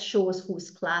divider. That shows who's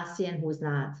classy and who's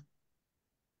not.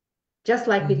 Just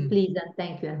like with please and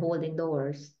thank you and holding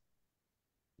doors.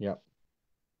 Yeah.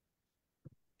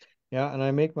 Yeah, and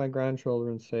I make my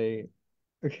grandchildren say,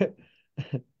 okay,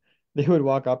 they would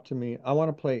walk up to me, I want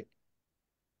a plate.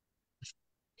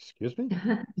 Excuse me?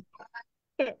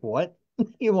 What?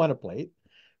 You want a plate?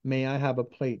 May I have a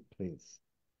plate, please?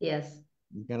 Yes.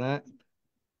 Can I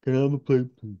have a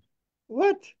plate, please?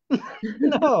 What?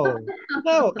 No,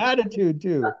 attitude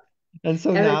too. And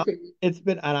so now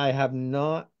and I have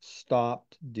not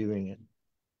stopped doing it.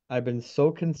 I've been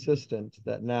so consistent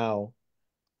that now,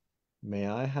 may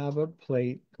I have a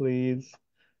plate, please?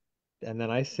 And then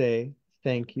I say,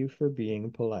 thank you for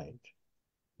being polite.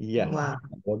 Yes, Wow.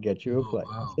 we'll get you a plate.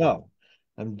 Wow. So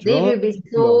I'm They will drilling. be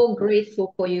so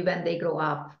grateful for you when they grow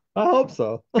up. I hope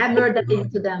so. Hammer that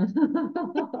into them.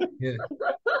 Yeah.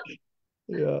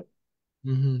 Yeah.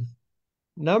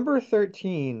 Number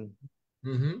 13.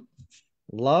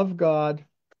 Love God,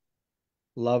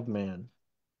 love man.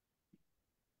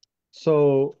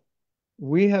 So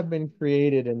we have been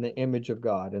created in the image of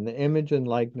God, in the image and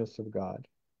likeness of God.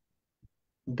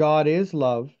 God is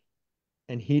love,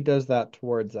 and he does that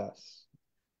towards us.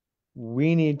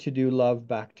 We need to do love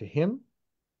back to him,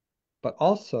 but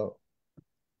also,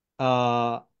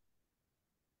 I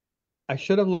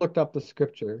should have looked up the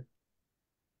scripture,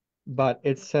 but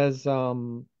it says,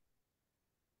 how's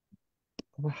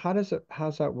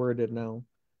that worded now?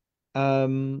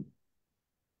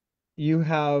 You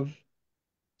have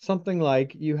something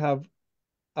like you have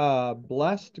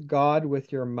blessed God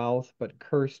with your mouth, but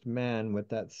cursed man with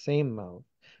that same mouth.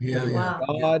 Yeah, It was yeah, Wow.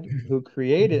 God yeah. who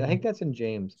created, I think that's in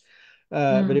James,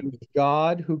 but it Mm. was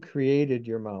God who created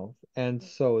your mouth. And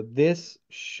so this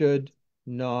should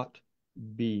not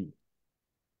be.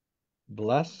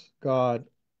 Bless God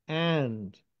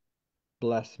and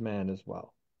bless man as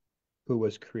well, who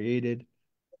was created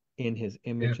in his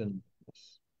Yeah. image and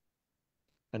likeness.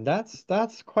 And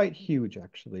that's quite huge,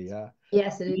 actually.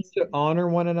 Yes, it We need is. to honor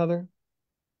one another.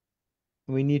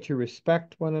 We need to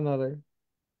respect one another.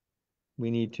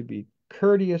 We need to be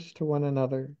courteous to one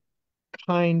another,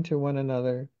 kind to one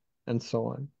another, and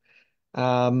so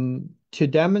on. To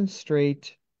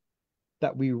demonstrate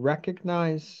that we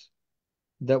recognize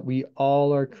that we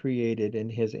all are created in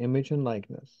his image and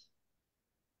likeness,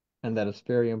 and that it's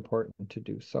very important to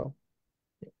do so.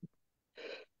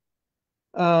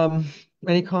 Um,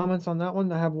 any comments on that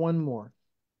one? I have one more.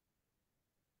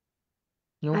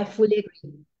 No? I fully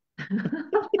agree.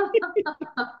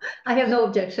 I have no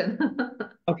objection.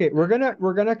 Okay, we're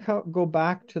gonna go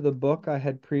back to the book I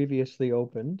had previously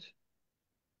opened.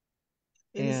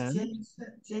 It is And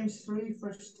James 3,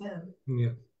 verse 10. Yeah.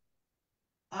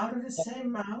 Out of the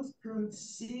same mouth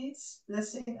proceeds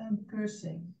blessing and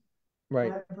cursing.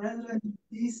 right, My brethren,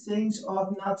 these things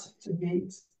ought not to be.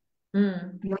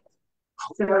 Mm. Not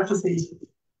to be.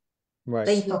 right.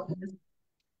 Thank you. Stop.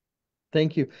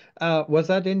 Thank you. Was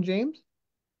that in James?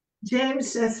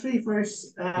 James 3,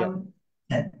 verse Yeah,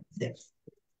 10. Yes.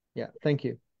 yeah. Thank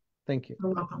you. Thank you.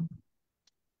 You're welcome.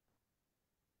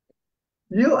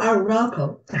 You are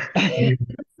welcome.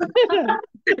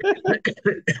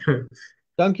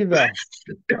 Dankjewel.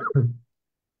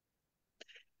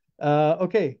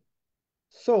 Okay.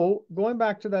 So going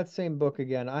back to that same book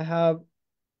again, I have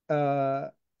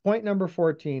point number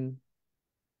 14.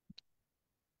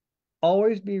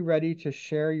 Always be ready to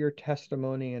share your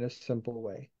testimony in a simple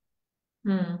way.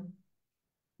 Mm.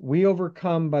 We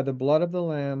overcome by the blood of the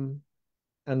Lamb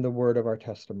and the word of our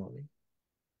testimony.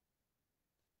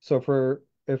 So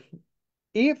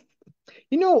if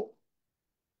you know,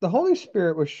 the Holy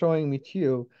Spirit was showing me to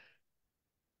you,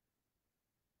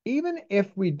 even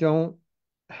if we don't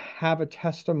have a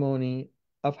testimony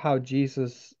of how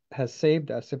Jesus has saved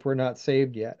us, if we're not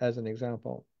saved yet, as an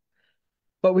example,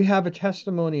 but we have a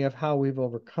testimony of how we've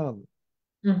overcome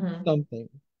Mm-hmm. something,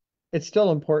 it's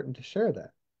still important to share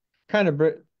that. Kind of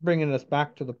bringing us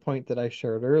back to the point that I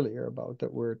shared earlier about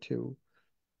that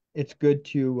it's good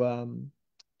to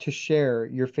share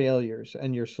your failures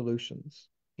and your solutions,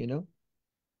 you know?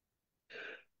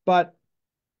 But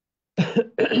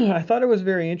I thought it was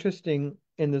very interesting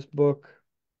in this book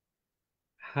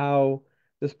how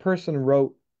this person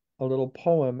wrote a little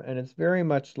poem, and it's very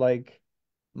much like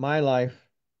my life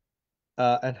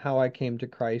and how I came to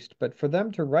Christ. But for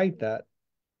them to write that,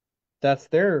 that's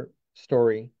their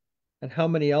story, and how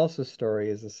many else's story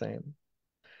is the same.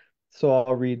 So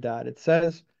I'll read that. It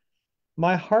says,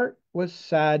 "My heart was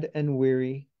sad and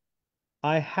weary.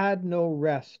 I had no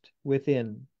rest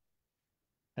within,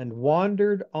 and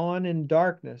wandered on in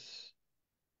darkness,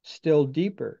 still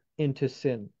deeper into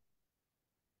sin.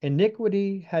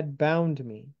 Iniquity had bound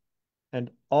me, and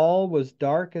all was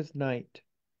dark as night.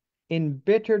 In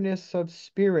bitterness of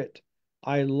spirit,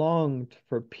 I longed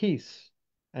for peace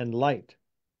and light.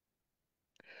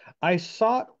 I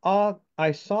sought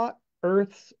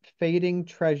earth's fading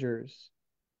treasures,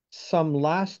 some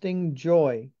lasting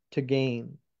joy to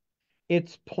gain.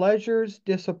 Its pleasures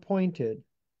disappointed,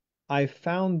 I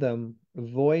found them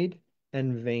void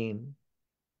and vain.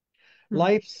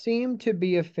 Life seemed to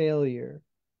be a failure.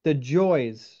 The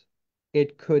joys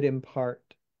it could impart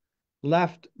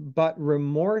left but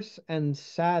remorse and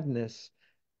sadness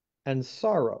and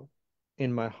sorrow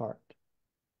in my heart.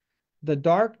 The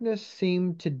darkness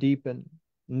seemed to deepen.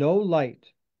 No light,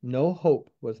 no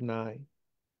hope was nigh.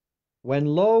 When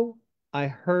lo, I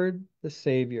heard the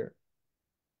Savior,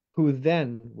 who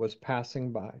then was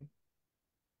passing by.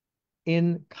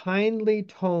 In kindly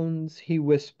tones he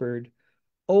whispered,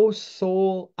 O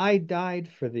soul, I died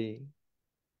for thee,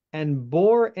 and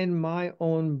bore in my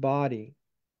own body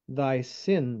thy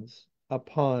sins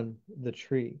upon the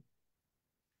tree.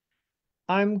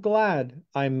 I'm glad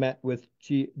I met with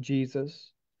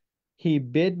Jesus. He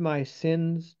bid my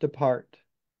sins depart.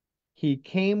 He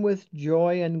came with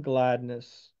joy and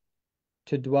gladness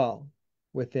to dwell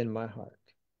within my heart.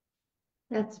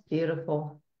 That's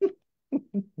beautiful. I,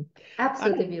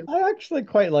 Absolutely beautiful. I actually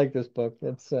quite like this book.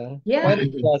 It's quite Yeah. a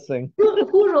blessing.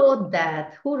 Who wrote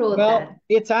that? Who wrote that? Well,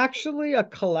 it's actually a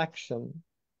collection.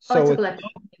 Oh, it's So a collection.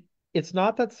 it's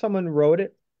not that someone wrote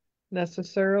it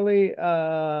necessarily,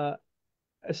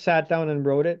 sat down and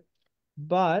wrote it,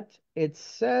 but it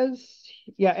says,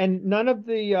 yeah, and none of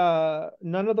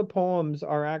the poems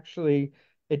are actually,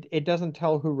 it doesn't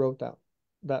tell who wrote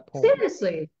that poem.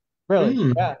 Seriously. Really?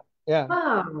 Mm. Yeah, yeah,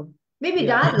 Wow. Maybe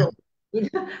yeah, God wrote.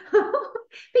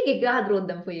 Maybe God wrote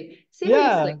them for you.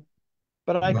 Seriously. yeah.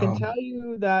 But I can Wow. tell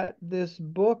you that this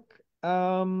book,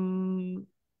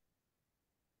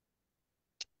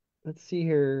 let's see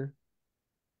here.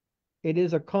 It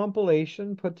is a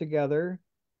compilation put together,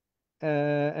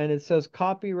 and it says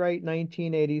copyright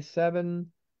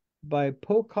 1987 by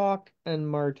Pocock and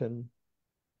Martin.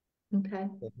 Okay.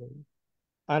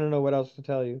 I don't know what else to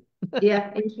tell you.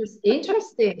 Yeah,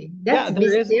 interesting. Yeah, That's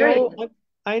there is mysterious. no,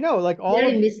 I know, like all Very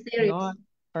of them mysterious.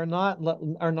 are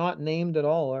not named at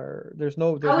all, or there's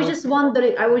no I was just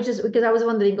wondering, because I was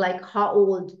wondering like how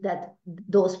old that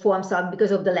those poems are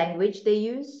because of the language they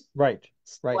use. right,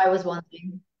 So right. I was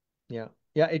wondering. Yeah.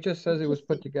 Yeah, it just says it was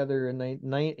put Interesting. together in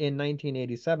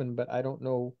 1987, but I don't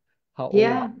know how old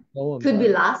Yeah. the poems Could be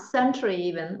are. last century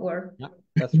even, or Yeah,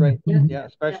 that's right. yeah. Yeah,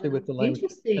 especially Yeah. with the language.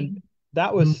 And Interesting.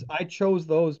 that was, I chose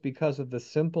those because of the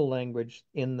simple language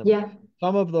in them. Yeah.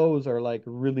 Some of those are like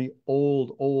really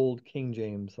old King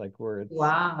James, like where it's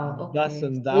Wow. thus Okay.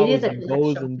 and It is thous a and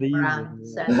those collection and from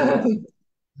these. And, around centuries.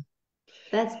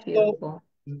 That's so beautiful.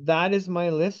 that is my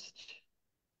list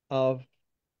of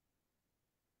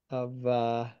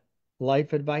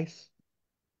life advice.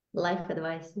 Life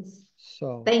advices.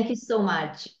 So Thank you so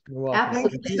much. you're welcome.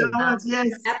 Thank Thank you so Absolutely, you. much.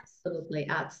 Yes. absolutely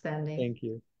outstanding. Thank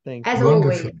you. Thank As you.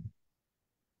 always. Wonderful.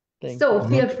 Thank So you.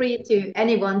 feel free to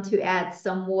anyone to add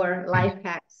some more life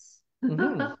hacks Hmm.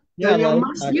 So Yeah, you life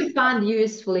must hacks. you found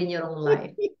useful in your own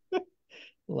life.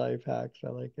 Life hacks. I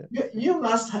like it. you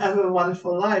must have a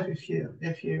wonderful life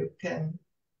if you can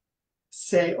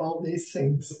say all these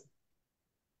things.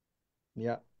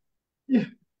 Yeah, Yeah.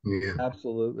 Yeah.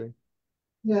 absolutely.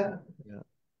 Yeah. Yeah.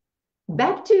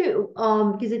 Back to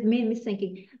because it made me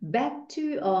thinking back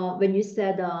to when you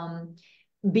said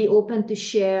be open to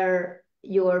share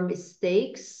your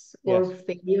mistakes Yes. or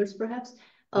failures perhaps.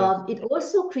 Yes. It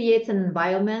also creates an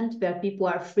environment where people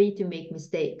are free to make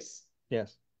mistakes,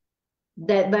 Yes.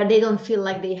 that but they don't feel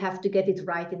like they have to get it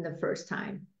right in the first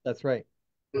time. That's right.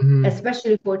 Mhm.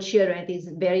 Especially for children, it is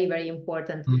very, very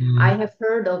important. Mhm. I have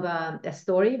heard of a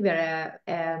story where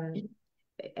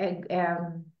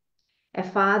a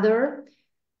father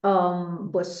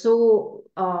was so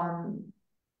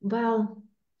well,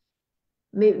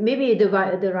 maybe the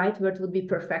right word would be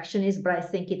perfectionist, but I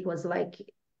think it was like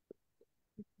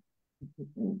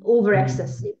over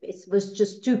excessive. It was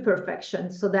just too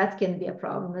perfection, so that can be a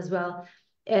problem as well.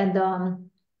 And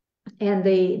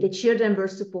the children were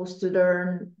supposed to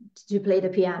learn to play the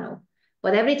piano,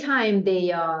 but every time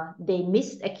they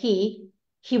missed a key,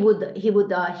 he would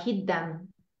hit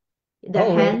them, their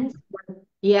Oh, really? hands.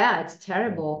 Yeah, it's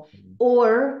terrible.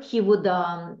 Or he would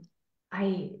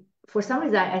I for some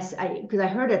reason I because I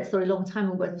heard that story a long time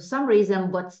ago, but for some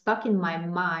reason what stuck in my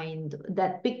mind,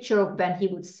 that picture of when he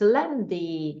would slam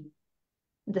the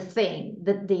thing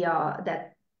that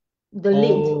the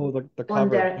lid Oh, the on cover,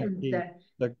 their,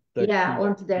 the yeah, key,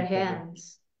 onto their key cover.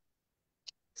 hands.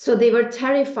 So they were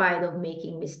terrified of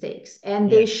making mistakes,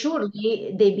 and Yes.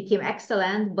 they became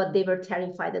excellent, but they were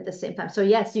terrified at the same time. So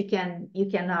yes, you can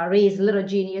raise little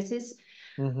geniuses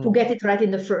who Hmm. get it right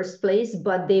in the first place,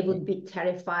 but they would be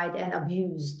terrified and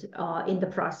abused in the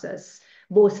process,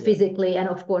 both Yeah. physically and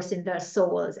of course in their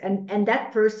souls. And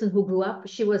that person who grew up,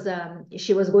 she was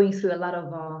going through a lot of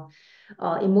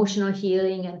emotional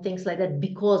healing and things like that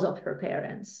because of her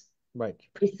parents, Right.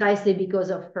 precisely because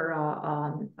of her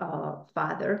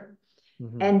father.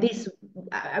 Hmm. And this,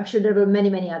 I'm sure there were many,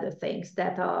 many other things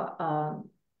that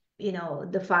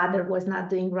the father was not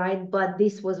doing right, but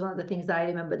this was one of the things that I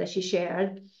remember that she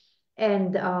shared.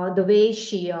 And the way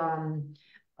she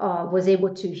was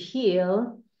able to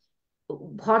heal,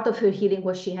 part of her healing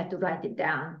was she had to write it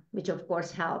down, which of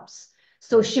course helps.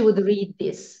 So Right. she would read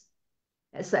this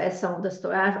as some of the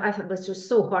story. I thought it was just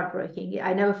so heartbreaking.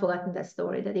 I never forgotten that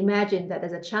story. That imagine that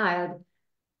as a child,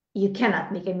 you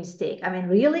cannot make a mistake. I mean,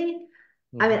 really?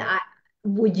 I mean, Hmm.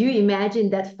 would you imagine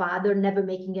that father never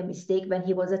making a mistake when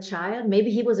he was a child? Maybe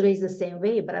he was raised the same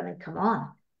way, but I mean, come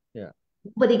on. Yeah.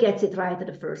 But he gets it right at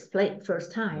the first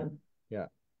Yeah. time. Yeah.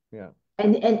 Yeah.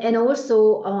 And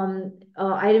also,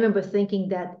 I remember thinking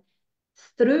that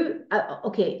through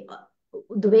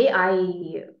the way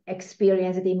I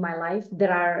experience it in my life,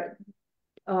 there are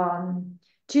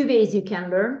two ways you can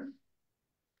learn,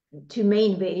 two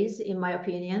main ways, in my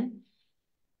opinion.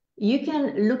 You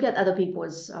can look at other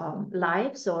people's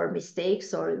lives or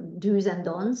mistakes or do's and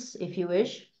don'ts, if you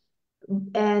wish,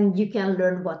 and you can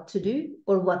learn what to do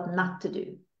or what not to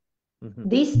do. Mhm.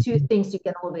 These two things you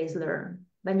can always learn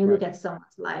when you look Right. at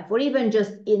someone's life, or even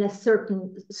just in a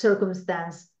certain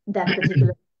circumstance, that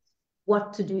particular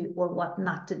what to do or what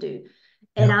not to do.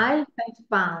 And Yeah. I have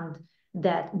found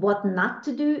that what not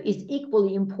to do is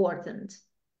equally important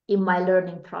in my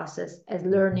learning process as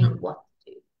learning what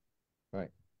to do.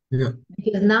 Right. Yeah.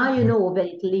 Because now you know where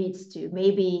it leads to.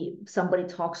 Maybe somebody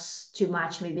talks too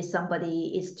much, maybe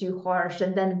somebody is too harsh,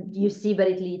 and then you see where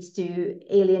it leads to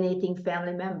alienating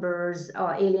family members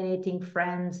or alienating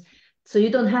friends. So you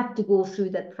don't have to go through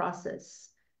that process.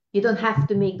 You don't have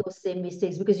to make those same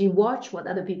mistakes because you watch what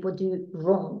other people do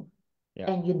wrong,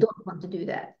 Yeah. and you don't want to do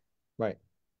that. Right.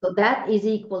 So that is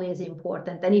equally as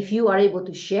important. And if you are able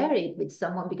to share it with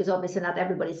someone, because obviously not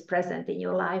everybody is present in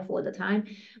your life all the time,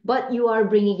 but you are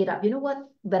bringing it up. You know what?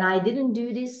 When I didn't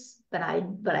do this, but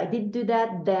I did do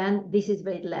that, then this is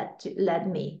where it led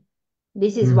me.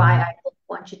 This is why I don't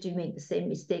want you to make the same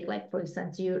mistake. Like, for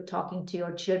instance, you're talking to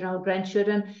your children or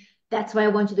grandchildren. That's why I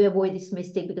want you to avoid this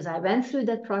mistake, because I went through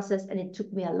that process and it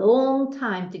took me a long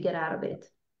time to get out of it.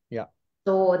 Yeah.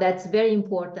 So that's very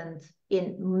important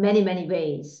in many, many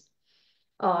ways,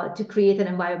 to create an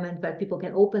environment where people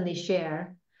can openly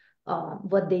share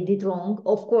what they did wrong.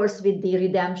 Of course, with the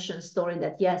redemption story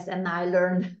that, yes, and I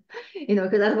learned,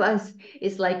 because otherwise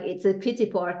it's like, it's a pity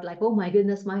part, like, oh my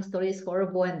goodness, my story is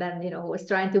horrible. And then, was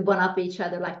trying to one up each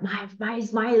other, like,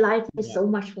 my life is so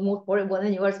much more horrible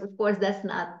than yours. Of course, that's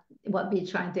not what we're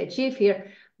trying to achieve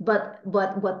here. But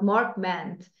what Mark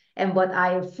meant, and what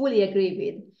I fully agree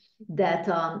with, that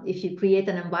if you create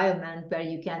an environment where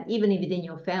you can, even within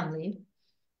your family,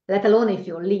 let alone if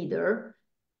you're a leader,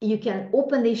 you can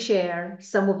openly share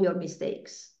some of your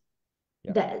mistakes,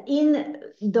 that in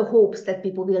the hopes that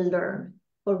people will learn,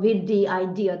 or with the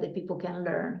idea that people can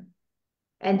learn,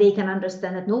 and they can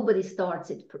understand that nobody starts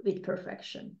it with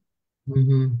perfection.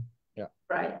 Yeah.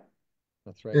 Right.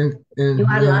 That's right. And You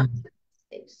are allowed yeah, to make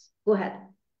mistakes. Go ahead.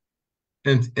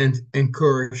 and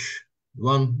encourage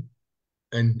one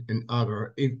and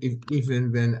other.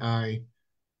 Even when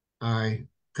I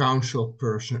counsel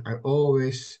person, I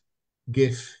always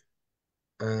give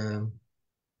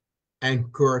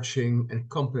encouraging and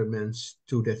compliments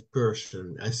to that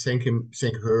person. I thank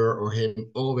her or him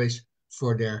always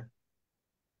for their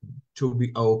to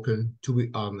be open, to be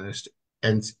honest,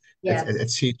 and Yes.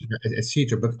 etc.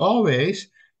 etc. But always,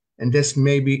 and that's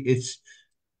maybe it's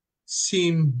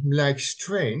seem like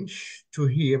strange to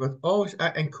hear, but always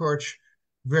I encourage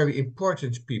very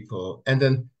important people, and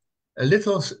then a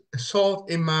little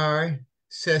thought in my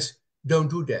says,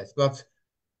 don't do that, but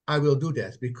I will do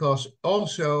that because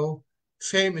also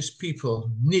famous people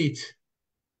need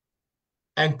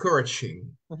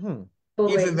encouraging, Mm-hmm.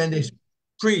 even when they Always.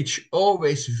 preach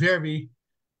always very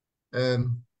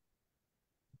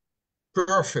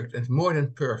perfect and more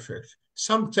than perfect.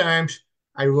 Sometimes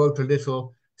I wrote a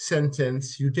little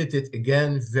sentence, you did it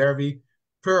again, very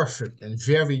perfect and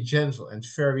very gentle and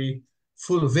very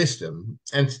full of wisdom.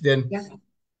 And then Yeah.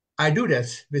 I do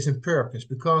that with a purpose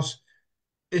because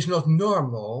it's not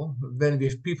normal when we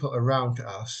have people around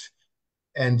us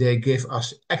and they give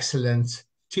us excellent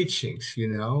teachings,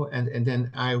 and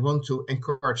then I want to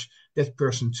encourage that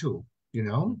person too,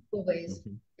 Always.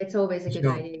 Mm-hmm. It's always a good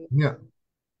So, idea. yeah,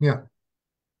 yeah.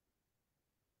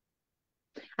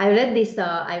 I read this,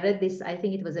 I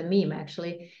think it was a meme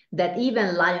actually, that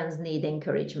even lions need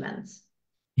encouragement.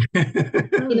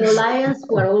 Lions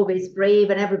who are always brave,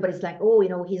 and everybody's like, oh,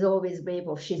 he's always brave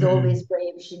or she's always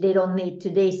brave. They don't need to,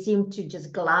 they seem to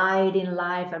just glide in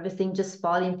life. Everything just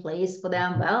fall in place for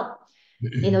them. Well,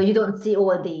 you don't see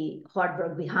all the hard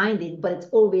work behind it, but it's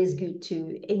always good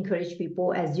to encourage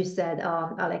people, as you said,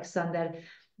 Alexander,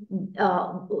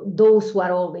 those who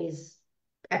are always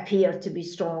appear to be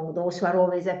strong, those who are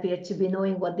always appear to be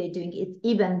knowing what they're doing.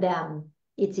 Even them,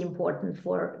 it's important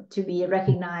to be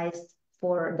recognized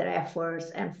for their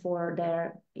efforts and for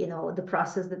their, the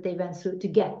process that they went through to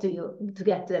get to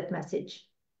that message.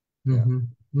 Yeah.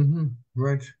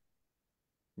 Right.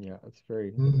 Yeah, it's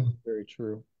very, Mhm. very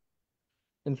true.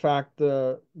 In fact,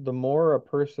 the more a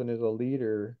person is a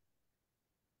leader,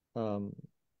 um,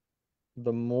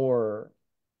 the more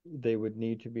they would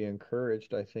need to be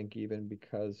encouraged, I think, even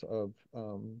because of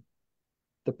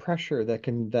the pressure that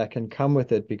can come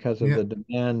with it because of Yeah. the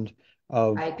demand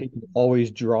of Right. people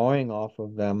always drawing off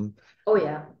of them. Oh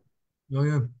yeah. Oh,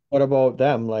 yeah. What about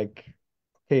them? Like,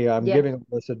 hey, I'm Yeah. giving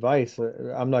this advice.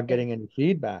 I'm not Yeah. getting any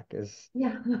feedback.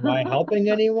 Yeah. Am I helping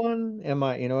anyone? Am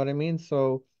I, you know what I mean?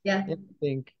 So Yeah. yeah,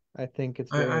 I think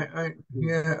it's I, very I, I, important.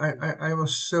 yeah, I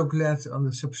was so glad on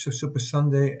the Super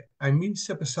Sunday. I mean,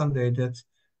 Super Sunday that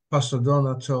Pastor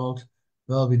Donna told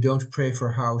well, we don't pray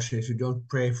for houses, we don't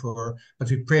pray for, but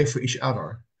we pray for each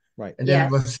other. Right. And then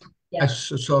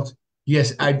Yes. I thought,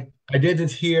 yes, I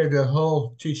didn't hear the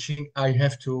whole teaching. I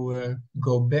have to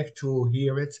go back to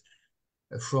hear it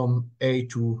from A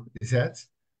to Z,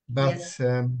 but Yes.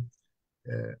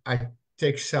 I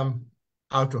take some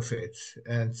out of it.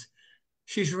 And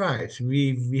she's right.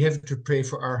 We have to pray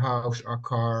for our house, our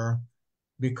car,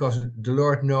 because the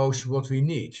Lord knows what we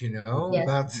need, you know.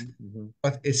 Yes.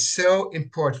 But it's so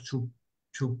important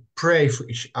to pray for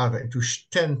each other and to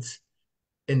stand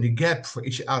in the gap for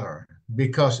each other,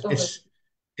 because Totally.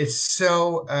 it's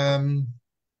so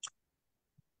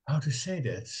how to say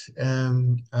that,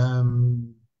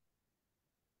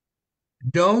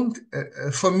 don't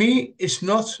for me it's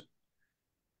not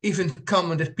even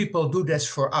common that people do this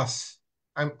for us.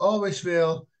 I'm always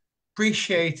will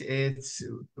appreciate it,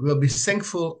 will be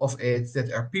thankful of it, that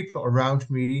there are people around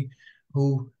me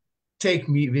who take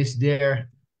me with their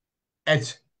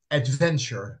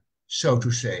adventure, so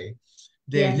to say.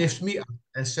 They Yes. lift me up,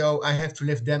 and so I have to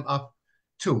lift them up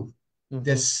too.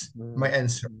 That's my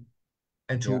answer.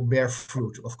 And to bear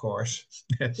fruit, of course,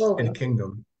 in the Totally.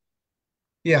 kingdom.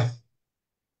 Yeah.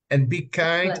 And be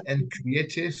kind Excellent. and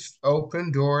creative,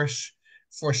 open doors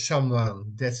for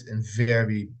someone. That's a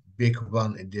very big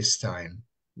one in this time.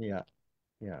 Yeah.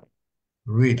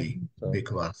 Really So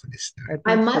big one for this time.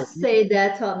 I think so. must say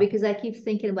that because I keep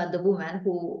thinking about the woman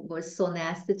who was so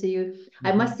nasty to you.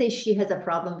 I must say she has a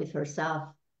problem with herself.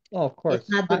 Oh, of It's course.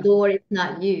 not the door, it's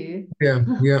not you. Yeah.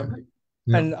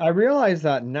 And I realize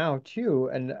that now too.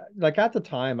 And like at the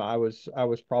time, I was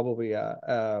probably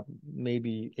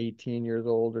maybe 18 years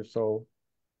old or so,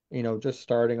 you know, just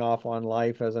starting off on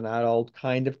life as an adult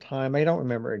kind of time. I don't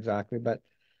remember exactly, but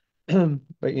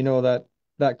but you know that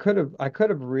I could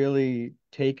have really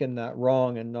taken that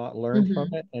wrong and not learned from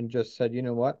Mhm. it and just said, you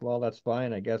know what, well, that's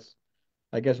fine. I guess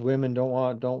women don't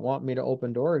want me to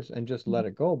open doors and just let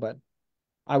it go. But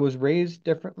I was raised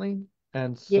differently,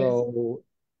 and Yes. so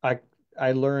I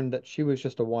I learned that she was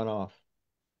just a one-off.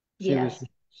 Yes.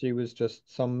 She was just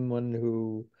someone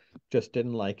who just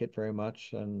didn't like it very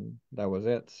much, and that was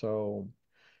it. So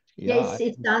yeah, Yes,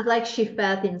 it sounds like she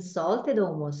felt insulted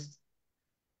almost.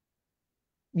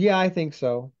 yeah, I think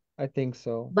so. I think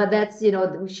so. But that's,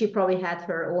 she probably had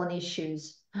her own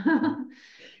issues,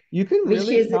 You can which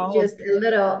really is tell. just a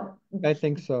little I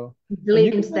think so, and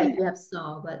glimpse that you have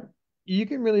saw, but you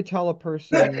can really tell a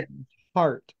person's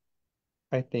heart,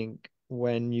 I think,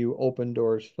 when you open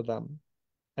doors for them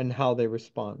and how they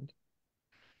respond.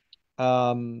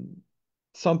 Um,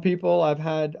 some people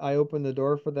I opened the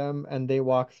door for them and they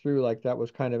walk through like that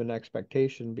was kind of an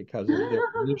expectation because of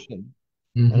their position.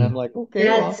 And I'm Mhm. like, okay,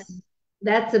 well,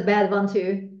 that's a bad one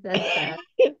too. That's bad.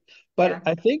 but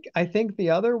Yeah. I think the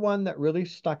other one that really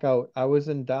stuck out, I was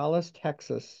in Dallas,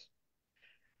 Texas,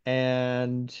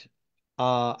 and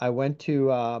I went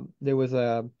to there was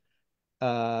a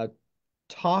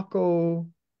taco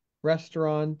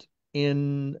restaurant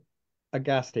in a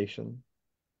gas station.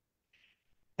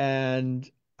 And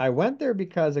I went there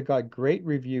because it got great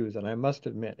reviews, and I must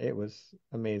admit it was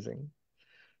amazing.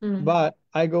 Mm. But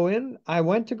I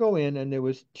went to go in, and there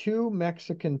was two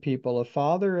Mexican people, a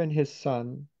father and his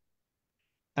son,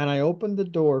 and I opened the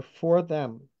door for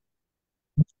them,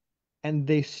 and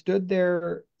they stood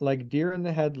there like deer in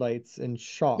the headlights in They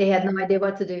shock. had no idea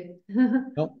what to do.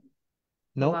 Nope,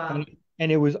 nope, Wow.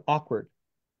 and it was awkward.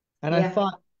 And I Yeah.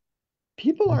 thought,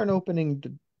 people aren't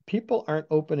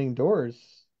opening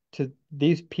doors to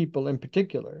these people in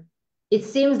particular. It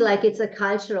seems like it's a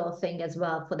cultural thing as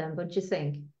well for them, don't you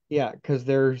think? Yeah, because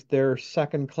their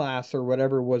second class or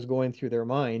whatever was going through their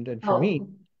mind, and for me, Oh.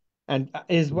 and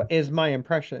is my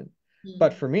impression.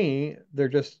 But Mm. for me, they're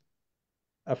just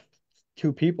a,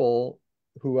 two people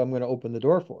who I'm going to open the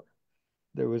door for.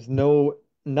 There was none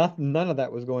of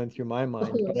that was going through my Of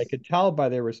mind, but I course. could tell by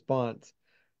their response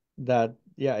that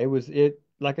yeah,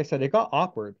 like I said, it got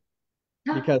awkward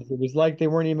because it was like they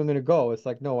weren't even going to go. It's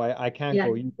like, no, I can't Yeah.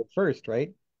 go. You go first,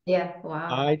 right? Yeah. Wow.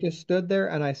 I just stood there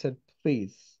and I said,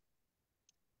 please.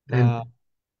 Uh, And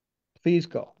please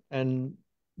go. And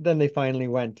then they finally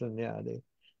went, and yeah, they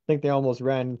I think they almost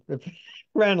ran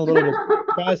ran a little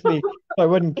bit past me so I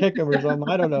wouldn't kick them or something.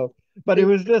 I don't know. But it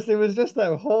was just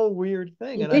that whole weird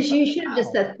thing. And I thought, You should have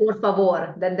just wow. said por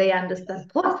favor, then they understand.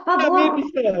 Por Yeah,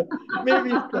 favor.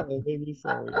 maybe so. Maybe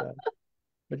so, yeah.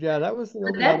 But yeah, that was the But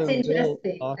only that's other real interesting.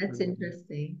 That's awkward one.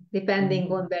 interesting. Depending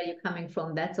Mhm. on where you're coming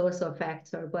from, that's also a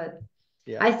factor. But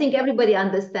Yeah. I think everybody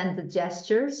understands the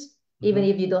gestures, even Hmm.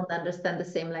 if you don't understand the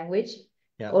same language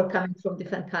Yeah. or coming from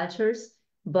different cultures.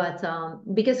 But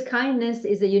because kindness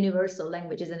is a universal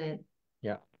language, isn't it?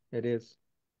 Yeah, it is.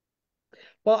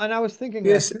 Well, and I was thinking that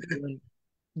Yes, too.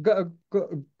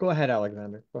 Go ahead,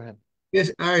 Alexander. Go ahead.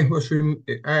 yes, I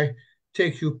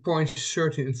take you points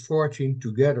 13 and 14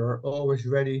 together, always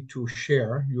ready to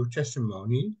share your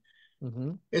testimony.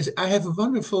 Mm-hmm. Yes, I have a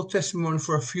wonderful testimony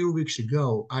for a few weeks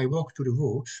ago. I walked to the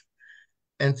woods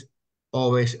and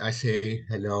always I say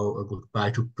hello or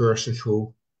goodbye to persons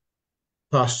who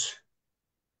pass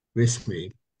with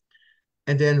me.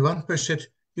 And then one person said,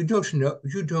 "You don't know,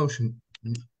 you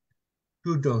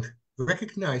don't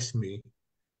recognize me." I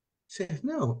said,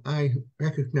 "No, I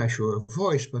recognize your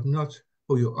voice, but not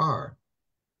who you are."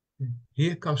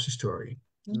 Here comes the story.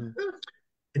 Mm.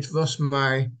 It was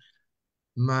my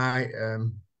my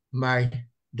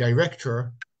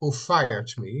director who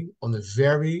fired me on a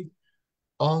very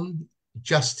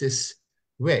unjustice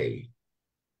way.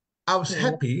 I was Yeah.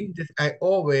 happy that I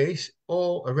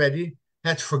already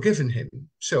had forgiven him.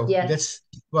 So Yes. that's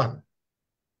one.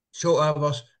 So I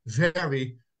was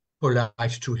very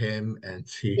polite to him, and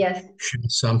he Yes.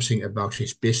 shared something about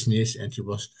his business, and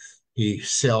he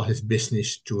sell his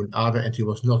business to another, and he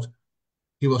was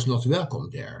not welcome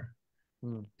there.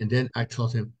 Mm. And then I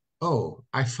told him, "Oh,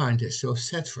 I find this so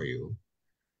sad for you."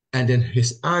 And then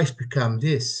his eyes become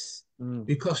this Mm.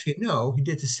 because he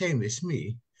did the same with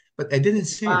me, but I didn't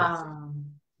say that. Wow.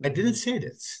 I didn't say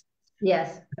that.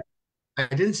 Yes. I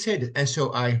didn't say that. And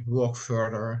so I walked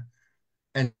further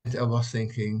and I was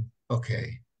thinking,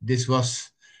 okay, this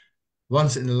was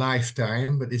once in a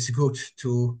lifetime, but it's good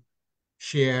to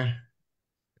share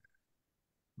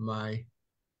my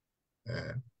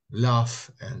uh,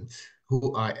 love and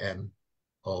who I am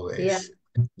Yeah. always.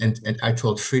 And I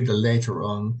told Frida later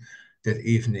on that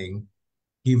evening,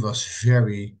 he was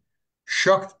very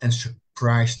shocked and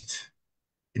surprised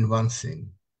in one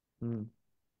thing. Mm.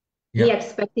 He Yeah.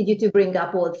 expected you to bring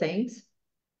up old things.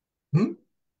 Hmm?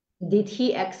 Did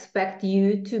he expect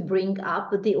you to bring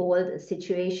up the old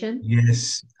situation?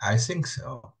 Yes, I think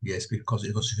so. Yes, because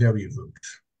it was very rude.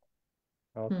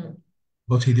 Okay.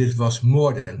 What he did was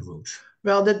more than rude.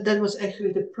 Well, that was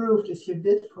actually the proof that you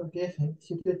did forgive him.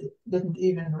 Didn't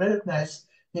even recognize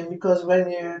him because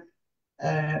when you're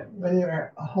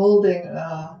holding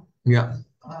Yeah,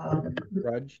 uh,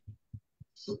 Grudge.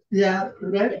 yeah,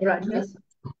 Yeah, grudges.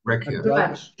 correct. A Yeah. grudge.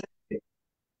 Grudge.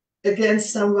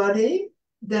 against somebody,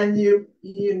 then you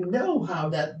know how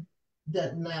that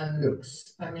man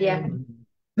looks. I Yeah. mean,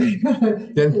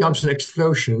 Mm. Then comes an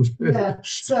explosion. yeah.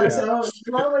 So Yeah. so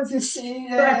the moment you see,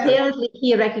 So apparently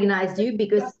he recognized you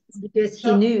because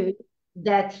he no, knew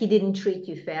that he didn't treat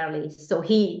you fairly. So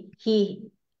he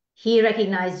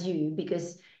recognized you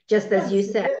because just as you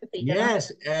yes, said, yes, Frida,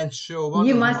 Yes, and so one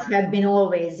you of must my have been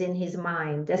always in his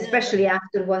mind, yes, especially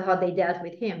after what how they dealt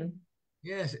with him.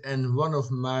 yes, and one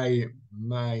of my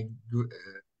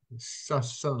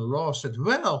son-in-law said,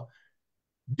 "Well,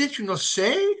 did you not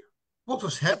say what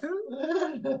was happening?"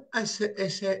 I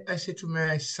said to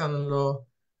my son-in-law,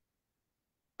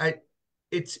 I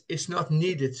it's not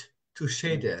needed to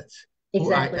say Mm. that.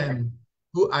 Who I Exactly. am,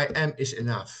 who I am is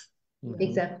enough. Mhm.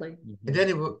 Exactly. And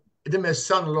Mhm. then my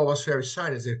son-in-law was very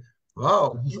silent. I said,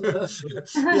 "Wow,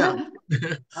 yeah."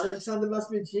 Alexander must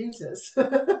be Jesus.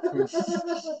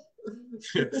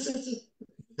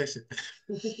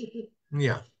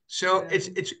 Yeah. So Yeah.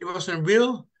 it was a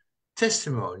real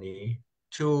testimony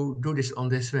to do this on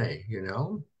this way,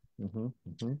 Mhm.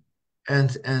 Mhm.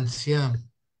 And yeah,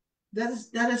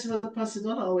 That is what Pastor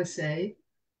Don always say.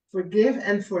 Forgive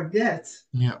and forget.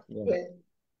 yeah. Yeah. Okay.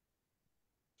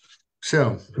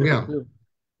 So Very yeah, true.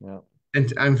 Yeah.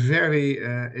 and I'm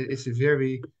it's a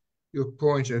very, your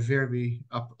points are very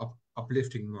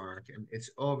uplifting, Mark, and it's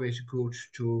always good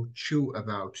to chew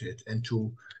about it and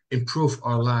to improve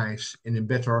our lives in a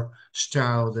better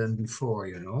style than before.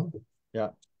 Yeah.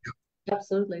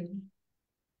 Absolutely.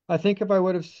 I think if I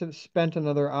would have spent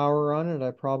another hour on it,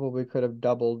 I probably could have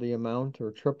doubled the amount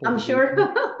or tripled I'm the sure.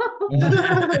 amount.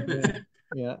 Yeah.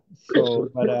 Yeah. So,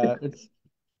 but it's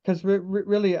because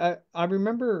really, I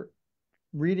remember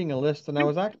reading a list and I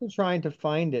was actually trying to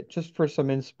find it just for some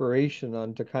inspiration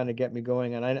on to kind of get me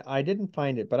going, and I didn't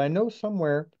find it, but I know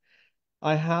somewhere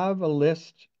I have a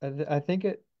list. I think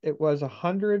it was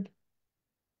 100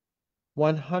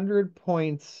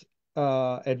 points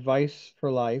advice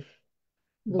for life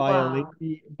Wow.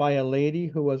 by a lady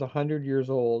who was 100 years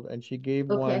old, and she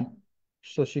gave Okay. one.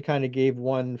 So she kind of gave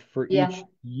one for Yeah. each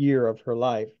year of her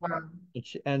life, Wow.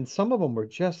 and some of them were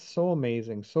just so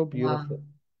amazing, so Wow. beautiful.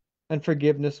 And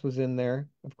forgiveness was in there,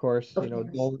 of course. Of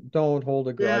course. Don't hold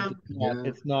a grudge. Yeah. yeah,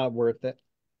 It's not worth it.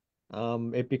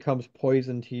 It becomes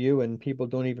poison to you, and people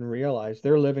don't even realize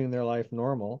they're living their life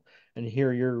normal. And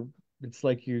here it's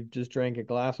like you just drank a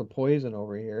glass of poison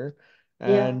over here,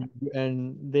 and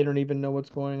they don't even know what's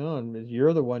going on.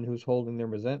 You're the one who's holding their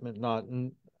resentment, not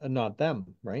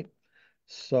them, right?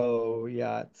 So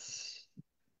yeah,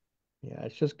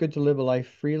 it's just good to live a life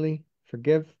freely,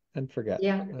 forgive and forget.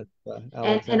 Yeah. And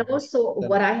Alexander also said.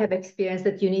 what I have experienced,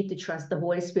 that you need to trust the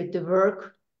Holy Spirit to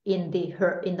work in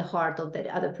the heart of that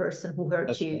other person who hurt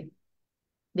That's you. right.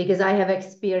 Because I have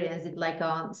experienced it, like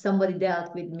somebody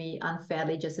dealt with me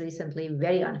unfairly just recently,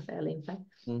 very unfairly, in fact.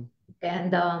 Mm.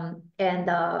 And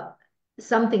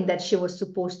something that she was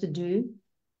supposed to do,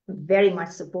 very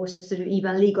much supposed to do,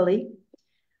 even legally,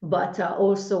 but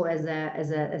also as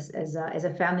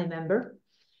a family member.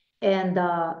 And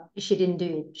she didn't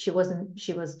do it. She was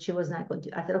not going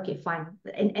to. I said, okay, fine.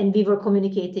 And we were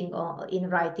communicating in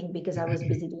writing, because I was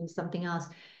busy doing something else.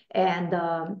 And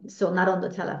so not on the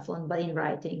telephone, but in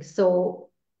writing. So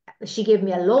she gave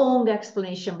me a long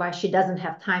explanation why she doesn't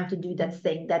have time to do that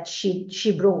thing that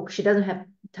she broke. She doesn't have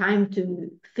time to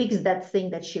fix that thing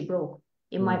that she broke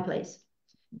in my place.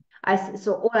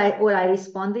 So all I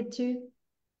responded to,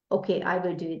 okay, I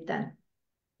will do it then.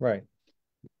 Right.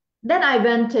 Then I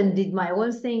went and did my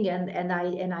own thing, and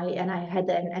I had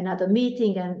another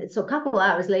meeting, and so a couple of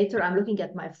hours later, I'm looking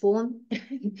at my phone.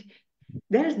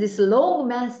 There's this long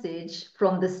message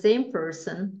from the same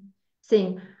person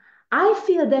saying, I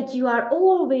feel that you are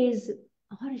always,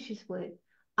 what is this word?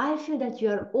 I feel that you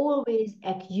are always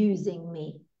accusing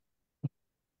me.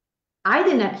 I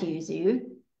didn't accuse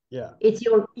you. Yeah. It's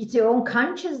your own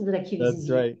conscience that accuses you. That's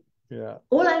right. Yeah.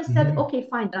 All I said, okay,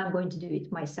 fine, I'm going to do it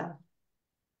myself.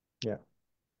 Yeah.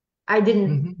 I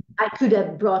didn't, I could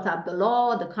have brought up the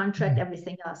law, the contract,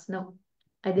 everything else. No,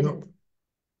 I didn't.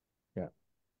 Yeah.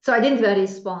 So I didn't really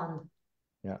respond.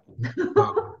 Yeah.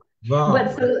 Wow.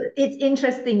 But so it's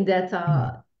interesting that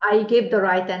I gave the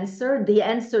right answer, the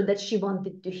answer that she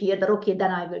wanted to hear, that, okay,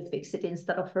 then I will fix it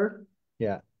instead of her.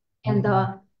 Yeah. And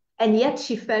yet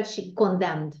she felt she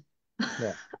condemned.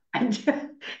 Yeah. And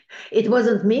it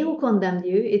wasn't me who condemned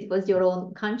you, it was your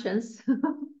own conscience.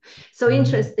 So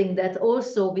interesting that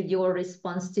also with your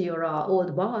response to your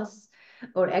old boss,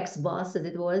 or ex-boss as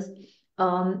it was,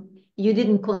 you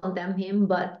didn't condemn him,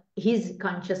 but his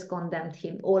conscience condemned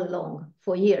him all along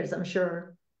for years, I'm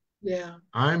sure. Yeah.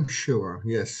 I'm sure.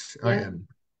 Yes, I am.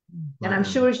 And I'm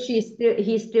sure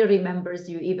he still remembers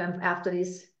you even after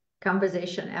this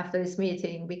conversation, after this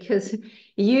meeting, because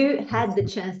you had the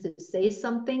chance to say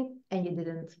something and you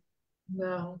didn't.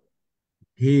 No.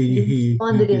 You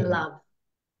responded in didn't. love.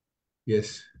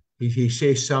 Yes, he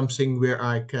says something where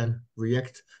I can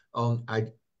react on.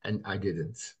 I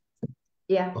didn't.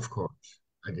 Yeah. Of course,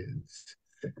 I didn't.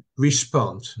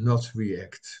 Respond, not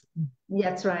react.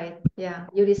 That's right. Yeah,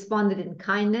 you responded in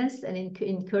kindness and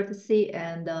in courtesy,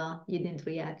 and you didn't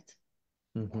react.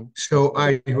 So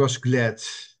I was glad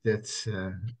that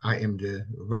I am the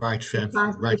right friend.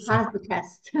 You passed the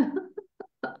test.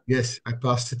 Yes, I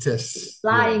passed the test.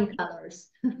 Flying colors.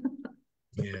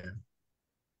 Yeah.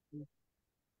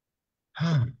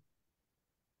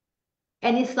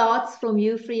 Any thoughts from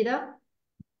you, Frida?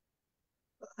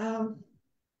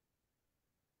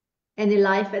 Any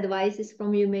life advices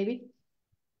from you, maybe?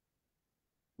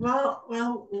 Well,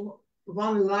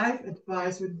 one life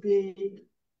advice would be,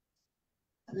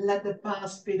 let the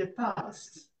past be the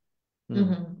past.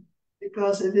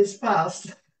 Because it is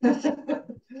past.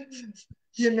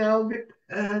 You know,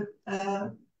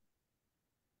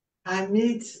 I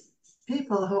meet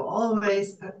people who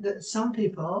always, some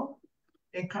people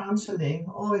in counseling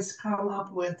always come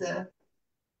up with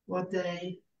what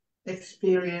they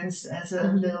experienced as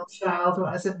a little child or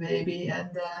as a baby,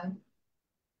 and then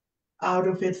out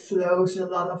of it flows a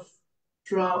lot of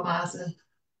traumas.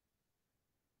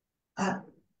 And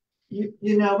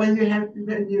you know, when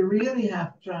you really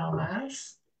have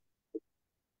traumas,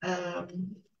 I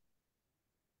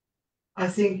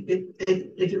think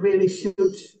it really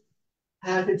should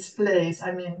have its place.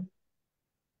 I mean,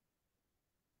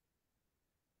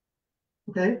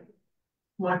 okay,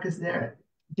 Mark is there.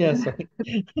 Yes,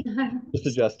 just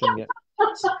adjusting it.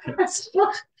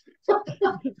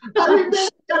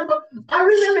 I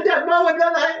remember that moment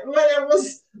when I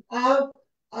was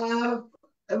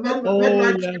when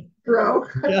my kid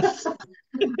broke. Yes.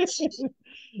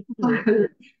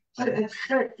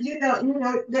 You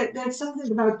know, there's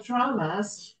something about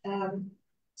traumas.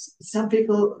 Some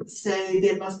people say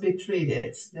they must be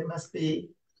treated. They must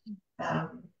be.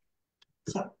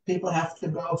 Some people have to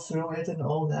go through it and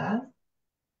all that.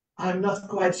 I'm not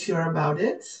quite sure about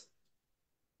it.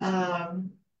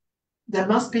 There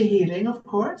must be healing, of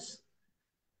course,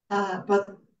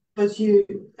 but when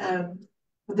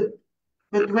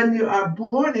you are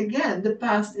born again, the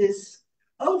past is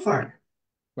over.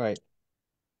 Right.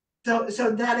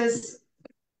 so that is,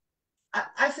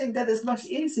 I think that is much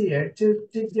easier to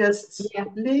just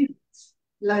leave,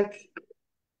 like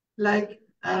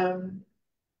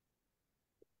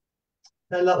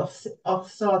a lot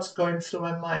of thoughts going through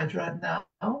my mind right now.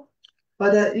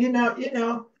 But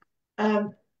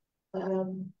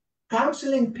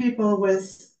counseling people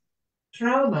with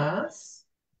traumas,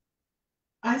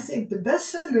 I think the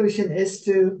best solution is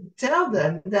to tell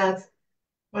them that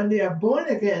when they are born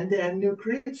again, they are a new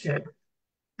creature,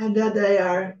 and that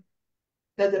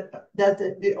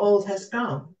the old has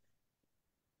gone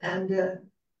and the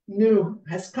new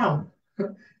has come.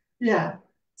 Yeah.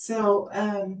 So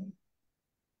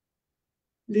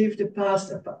leave the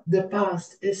past. The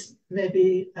past is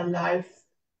maybe a life.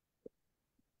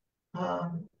 I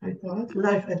call it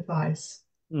life advice.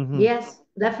 Yes,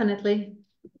 definitely.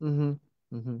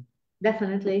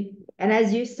 Definitely. And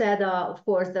as you said, of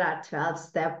course, there are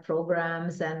 12-step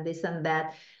programs and this and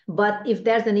that. But if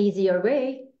there's an easier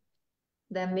way,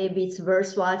 then maybe it's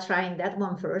worthwhile trying that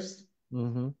one first.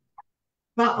 Well,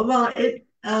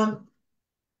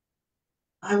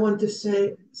 I want to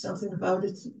say something about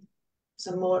it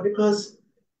some more, because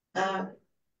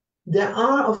there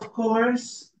are, of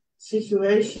course,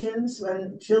 situations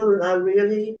when children are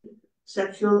really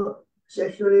sexually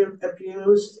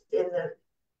abused in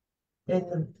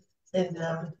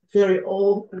very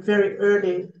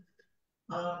early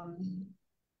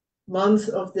months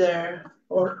of their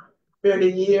or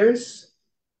early years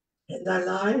in their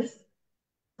life.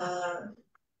 I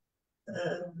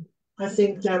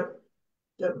think there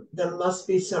must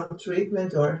be some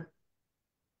treatment, or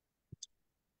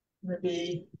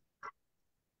maybe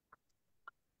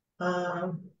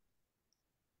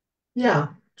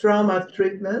trauma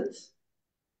treatment,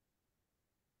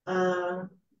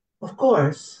 of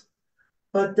course.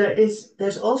 But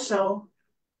there's also,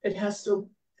 it has to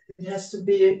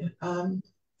be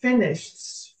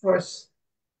finished first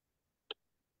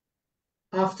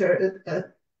after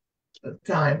a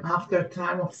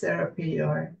time of therapy.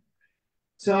 Or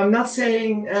so I'm not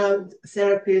saying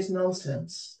therapy is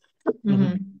nonsense.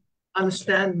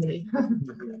 Understand me.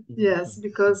 Yes,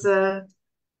 because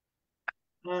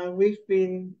we've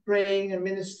been praying and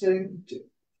ministering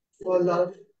for a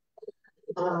lot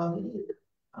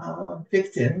of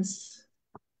victims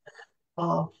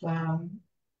of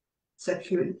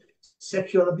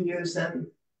sexual abuse and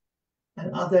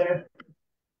other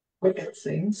wicked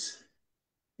things,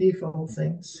 evil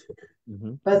things.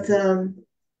 But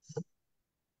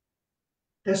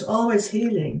there's always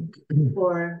healing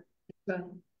for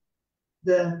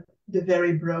the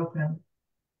very broken.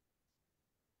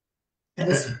 And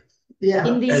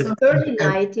in the early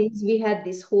 90s, we had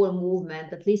this whole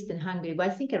movement, at least in Hungary,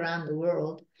 but I think around the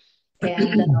world,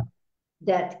 and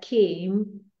that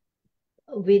came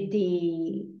with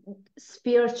the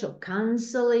spiritual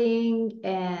counseling,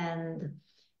 and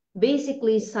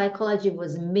basically psychology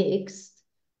was mixed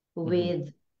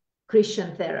with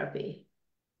Christian therapy.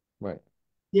 Right.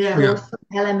 Yeah. Those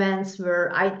elements were,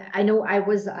 I know I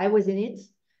was in it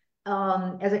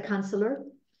as a counselor,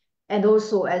 and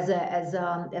also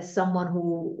as someone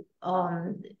who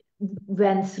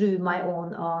went through my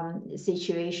own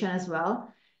situation as well.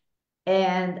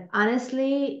 And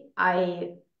honestly,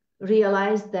 I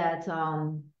realized that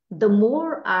the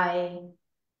more I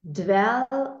dwell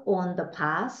on the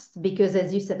past, because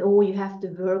as you said, oh, you have to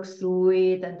work through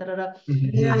it, and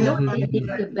I know they did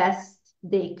the best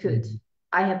they could.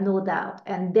 I have no doubt.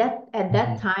 And that at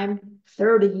that time,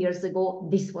 30 years ago,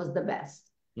 this was the best.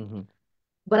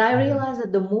 But I realized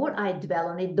that the more I dwell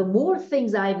on it, the more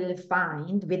things I will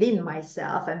find within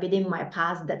myself and within my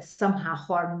past that somehow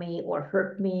harmed me or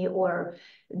hurt me or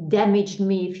damaged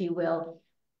me, if you will.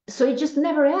 So it just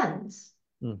never ends.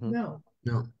 No.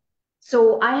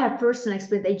 So I have personal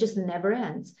experience, it just never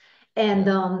ends. And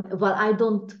well, I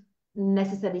don't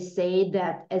necessarily say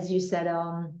that, as you said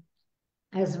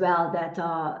as well, that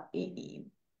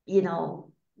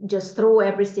just throw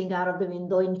everything out of the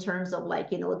window in terms of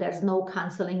like, there's no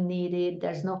counseling needed,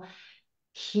 there's no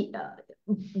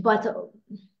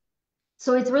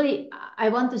so it's really, I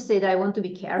want to say that I want to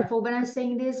be careful when I'm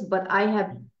saying this, but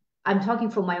I'm talking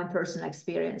from my own personal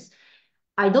experience.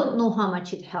 I don't know how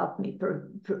much it helped me,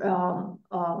 to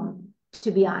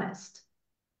be honest.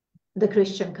 The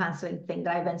Christian counseling thing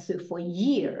that I went through for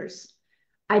years,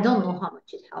 I don't know how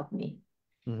much it helped me.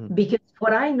 Because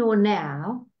what I know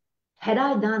now, had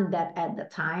I done that at the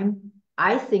time,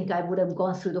 I think I would have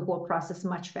gone through the whole process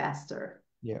much faster.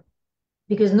 Yeah.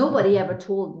 Because nobody ever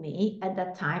told me at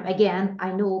that time. Again,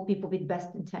 I know people with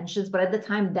best intentions, but at the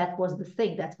time, that was the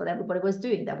thing. That's what everybody was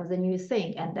doing. That was a new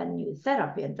thing. And then new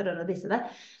therapy and this and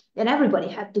that. And everybody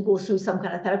had to go through some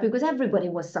kind of therapy because everybody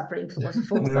was suffering from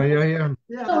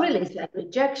Yeah. So really, it's like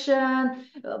rejection,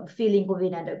 feeling of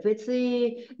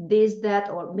inadequacy, this, that,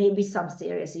 or maybe some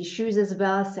serious issues as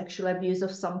well, sexual abuse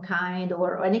of some kind,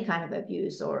 or any kind of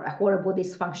abuse, or a horrible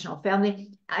dysfunctional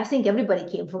family. I think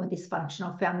everybody came from a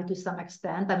dysfunctional family to some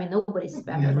extent. I mean, nobody's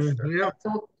family was perfect.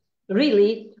 So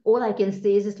really, all I can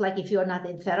say is it's like if you're not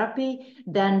in therapy,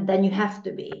 then you have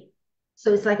to be.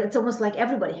 So it's almost like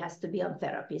everybody has to be on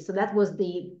therapy. So that was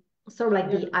the sort of like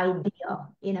the idea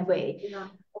in a way,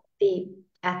 the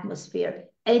atmosphere.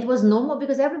 And it was normal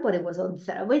because everybody was on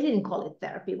therapy. We didn't call it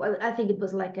therapy. Well, I think it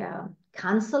was like a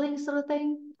counseling sort of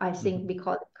thing. I think we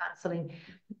called it counseling.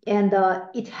 And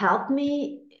it helped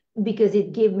me because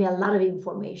it gave me a lot of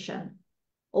information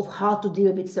of how to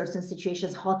deal with certain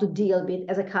situations, how to deal with,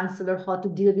 as a counselor, how to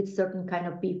deal with certain kind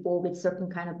of people with certain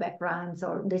kind of backgrounds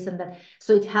or this and that.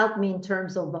 So it helped me in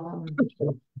terms of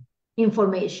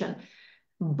information.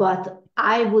 But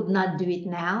I would not do it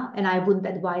now, and I wouldn't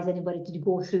advise anybody to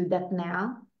go through that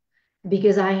now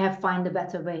because I have found a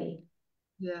better way.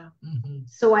 Yeah.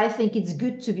 So I think it's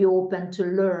good to be open to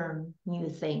learn new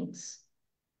things.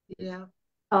 Yeah.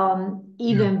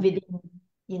 Even within,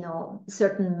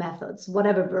 certain methods,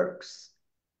 whatever works.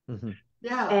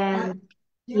 Yeah. And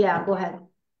go ahead.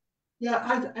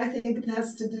 Yeah, I think it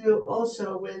has to do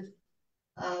also with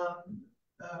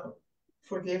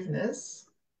forgiveness,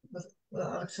 what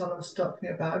Alexander was talking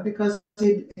about, because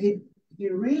he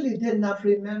really did not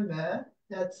remember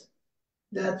that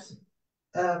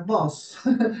boss,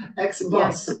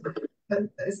 ex-boss. And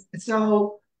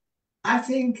so I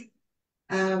think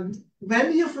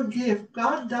when you forgive,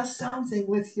 God does something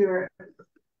with your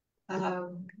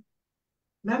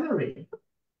memory.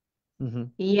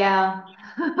 Yeah,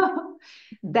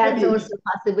 that's also a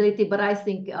possibility, but I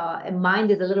think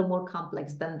mind is a little more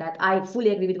complex than that. I fully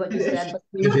agree with what you said,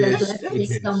 but for instance, let's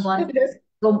take someone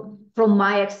from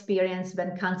my experience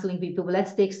when counseling people,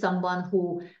 let's take someone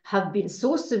who have been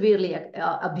so severely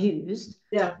abused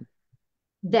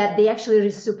that they actually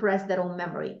suppress their own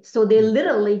memory. So they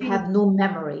literally have no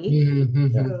memory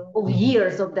of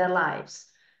years of their lives.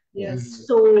 Yes.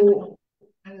 So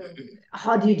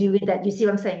how do you deal with that? You see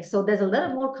what I'm saying? So there's a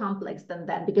little more complex than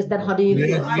that, because then how do you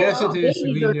deal? Yes, it is.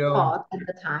 We were taught at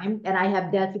the time, and I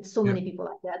have dealt with so many people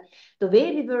like that. The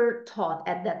way we were taught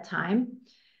at that time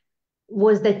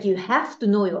was that you have to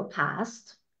know your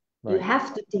past. You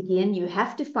have to dig in. You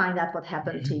have to find out what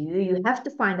happened to you. You have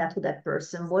to find out who that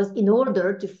person was in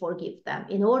order to forgive them,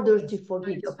 in order to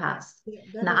forgive your past.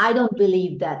 Now, I don't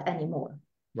believe that anymore.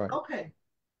 Okay.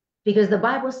 Because the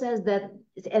Bible says that,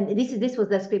 and this was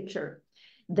the scripture,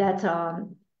 that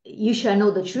you shall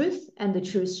know the truth, and the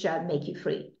truth shall make you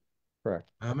free. Correct.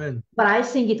 Amen. But I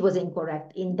think it was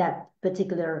incorrect in that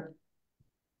particular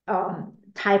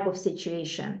type of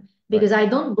situation, because I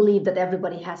don't believe that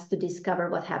everybody has to discover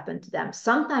what happened to them.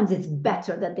 Sometimes it's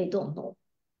better that they don't know.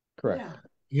 Correct.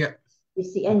 Yeah. You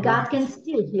see, and God can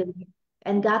still heal you,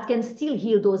 and God can still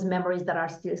heal those memories that are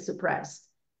still suppressed.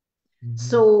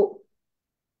 So,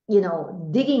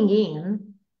 digging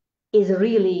in is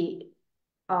really,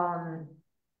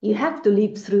 you have to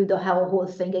live through the whole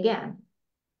thing again.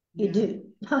 You do.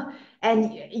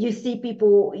 And you see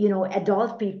people,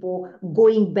 adult people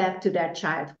going back to their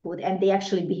childhood, and they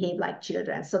actually behave like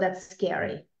children. So that's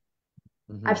scary.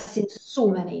 I've seen so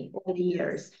many over the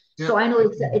years. So I know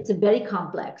it's a very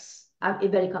complex. I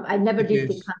never did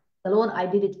the alone. I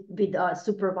did it with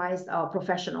supervised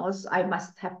professionals. I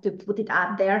must have to put it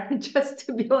out there just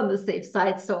to be on the safe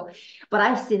side. So, but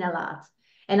I've seen a lot,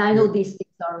 and I know these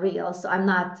things are real. So I'm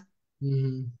not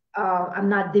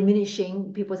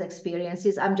diminishing people's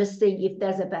experiences. I'm just saying, if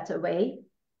there's a better way,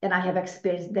 and I have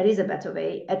experienced there is a better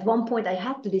way. At one point, I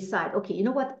had to decide. Okay, you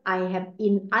know what? I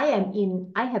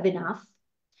have enough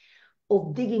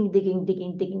of digging.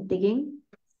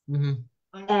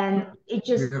 And it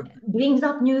just brings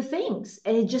up new things,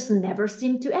 and it just never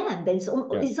seemed to end. And it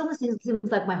almost seems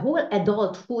like my whole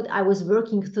adulthood, I was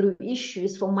working through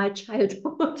issues from my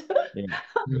childhood.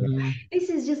 This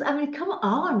is just, come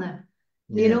on,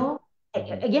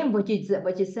 Again, what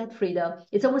you said, Frida,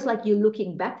 it's almost like you're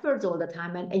looking backwards all the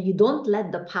time, and you don't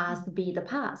let the past be the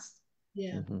past.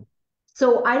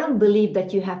 So I don't believe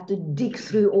that you have to dig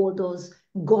through all those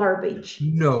garbage.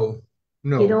 No.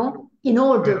 In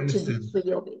order to be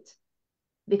free of it.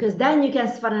 Because then you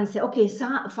can start and say, okay,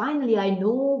 so finally I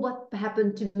know what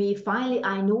happened to me. Finally,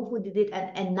 I know who did it.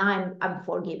 And now I'm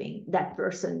forgiving that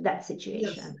person, that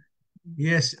situation.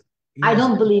 Yes. I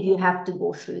don't believe you have to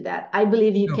go through that. I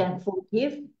believe you can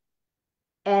forgive,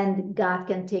 and God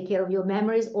can take care of your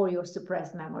memories or your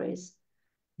suppressed memories.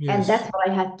 And Yes. that's what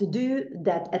I had to do.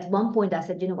 That at one point I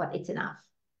said, you know what, it's enough.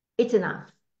 It's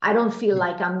enough. I don't feel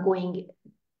like I'm going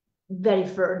very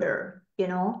further, you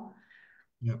know?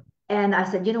 Yeah. And I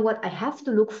said, you know what, I have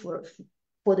to look for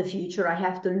the future. I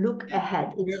have to look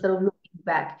ahead instead of looking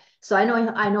back. So I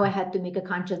know I had to make a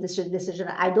conscious decision.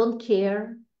 I don't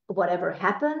care whatever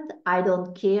happened. I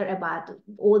don't care about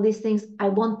all these things. I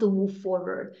want to move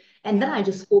forward. And then I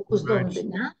just focused on the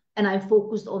now, and I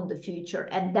focused on the future.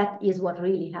 And that is what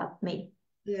really helped me.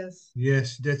 Yes.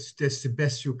 Yes, that's the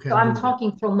best you So can I'm do.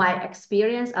 talking from my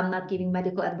experience. I'm not giving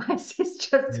medical advice. It's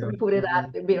just to Yeah. put it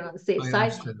out to be on the safe I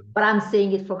side. understand. But I'm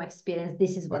saying it from experience.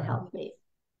 This is what Yeah. helped me.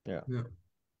 Yeah. Yeah.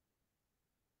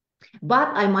 But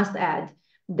I must add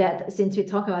that since we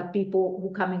talk about people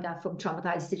who coming out from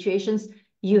traumatized situations,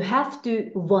 you have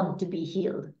to want to be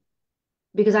healed.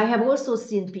 Because I have also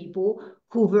seen people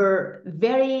who were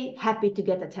very happy to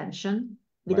get attention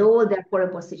with Right. all their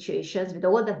horrible situations, with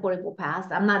all their horrible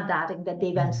past. I'm not doubting that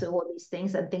they went through all these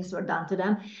things and things were done to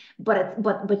them,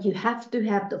 but you have to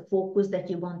have the focus that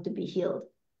you want to be healed.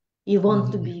 You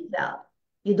want to be well.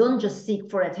 You don't just seek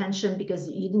for attention because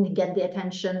you didn't get the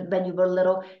attention when you were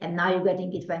little and now you're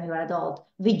getting it when you're adult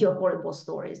with your horrible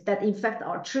stories that in fact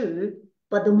are true,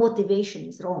 but the motivation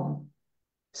is wrong.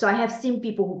 So I have seen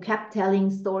people who kept telling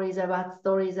stories about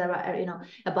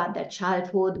about their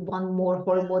childhood, one more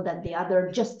horrible than the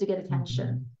other, just to get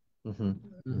attention.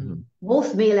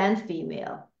 Both male and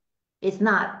female. It's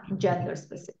not gender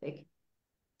specific.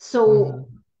 So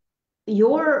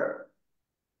your,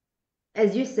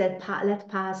 as you said,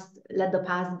 let the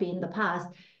past be in the past.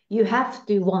 You have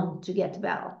to want to get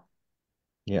well.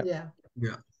 Yeah. Yeah.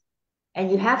 Yeah. And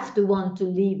you have to want to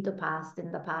leave the past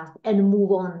in the past and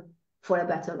move on for a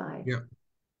better life. Yeah.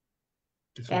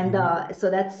 And so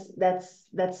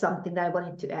that's something that I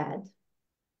wanted to add.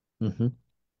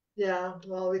 Yeah.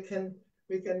 Well, we can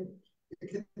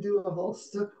do a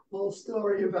whole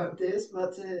story about this,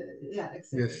 but yeah,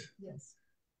 exactly. Yes. Yes.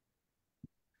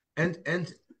 And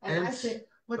I think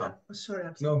sorry,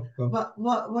 I'm no, go.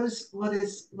 what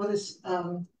is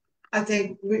I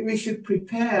think we should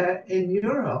prepare in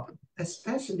Europe,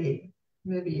 especially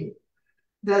maybe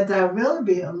that there will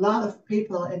be a lot of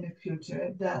people in the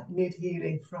future that need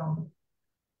healing from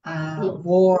Yes.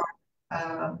 war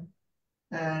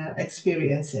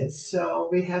experiences. So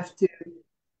we have to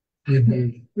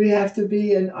we have to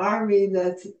be an army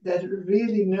that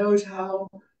really knows how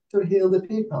to heal the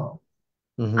people.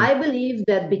 I believe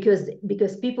that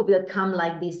because people will come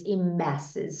like this in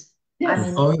masses. Yes. I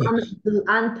mean, Oh, yes.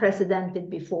 unprecedented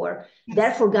before. Yes.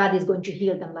 Therefore, God is going to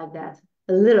heal them like that,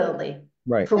 literally,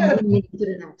 Right. from Yeah. one minute to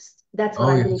the next. That's what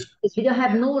I believe. Because we don't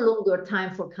have no longer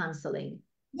time for counseling.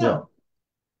 No.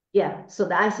 Yeah, so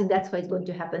I think that's what's going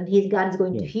to happen. God is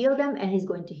going to heal them, and He's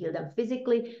going to heal them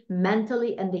physically,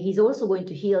 mentally, and He's also going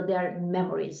to heal their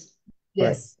memories.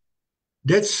 Yes.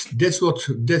 That's what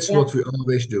we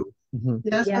always do.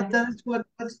 Yes, Yeah. but that's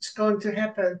what's going to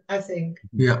happen, I think.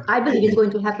 Yeah. I believe it's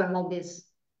going to happen like this.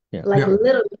 Yeah. Like Yeah.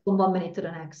 literally from one minute to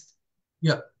the next.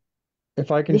 Yeah.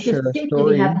 If I can Because share a simply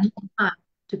story. we have no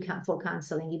time for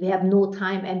counseling. We have no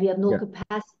time and we have no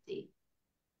capacity.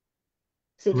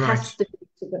 So it has to be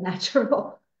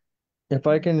supernatural. If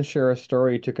I can share a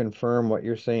story to confirm what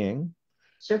you're saying.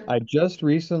 Sure. I just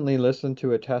recently listened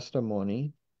to a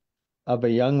testimony of a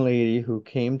young lady who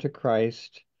came to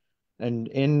Christ, and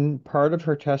in part of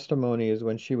her testimony is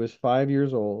when she was 5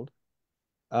 years old,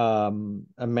 a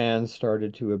man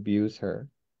started to abuse her,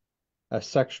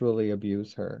 sexually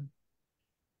abuse her.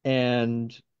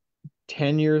 And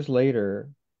 10 years later,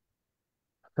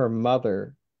 her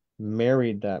mother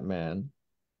married that man.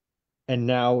 And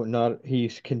now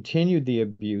he's continued the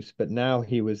abuse, but now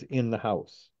he was in the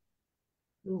house.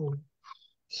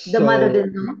 The mother So,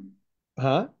 didn't know.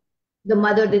 huh? The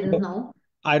mother didn't know.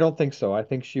 I don't think so. I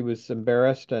think she was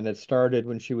embarrassed, and it started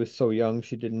when she was so young,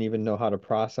 she didn't even know how to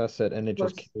process it, and it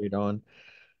just carried on.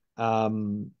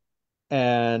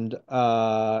 And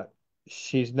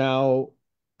she's now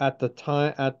at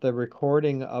the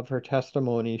recording of her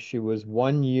testimony, she was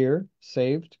 1 year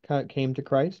saved, came to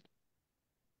Christ,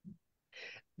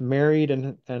 married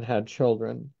and had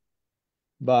children,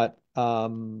 but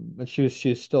and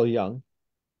she's still young,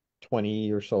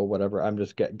 20 or so, whatever. I'm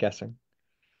just guessing.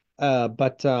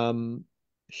 But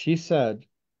she said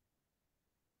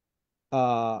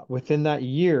within that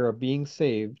year of being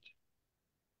saved,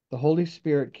 the Holy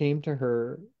Spirit came to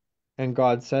her and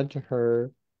God said to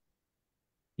her,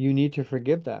 "You need to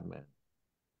forgive that man."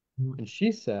 And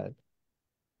she said,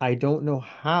 "I don't know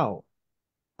how.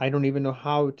 I don't even know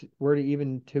where to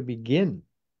even to begin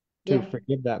to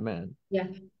forgive that man." Yeah.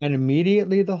 And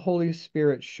immediately the Holy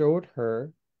Spirit showed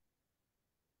her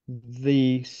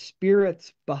the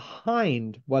spirits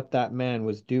behind what that man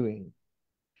was doing.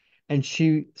 And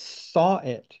she saw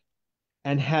it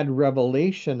and had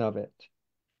revelation of it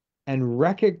and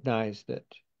recognized it.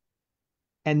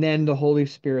 And then the Holy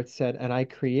Spirit said, and I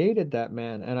created that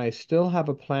man, and I still have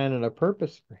a plan and a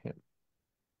purpose for him.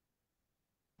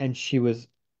 And she was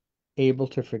able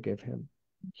to forgive him.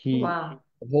 Wow.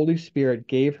 The Holy Spirit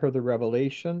gave her the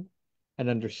revelation and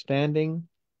understanding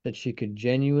that she could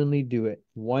genuinely do it.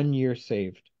 1 year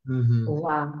saved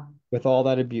Wow. with all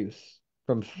that abuse.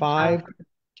 From 5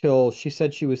 till she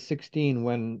said she was 16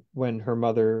 when her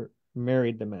mother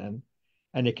married the man,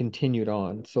 and it continued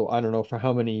on. So I don't know for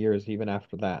how many years even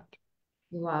after that.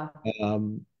 Wow.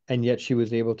 And yet she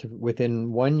was able to,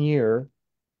 within 1 year,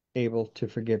 able to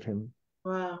forgive him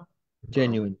Wow.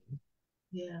 genuinely.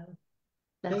 Yeah.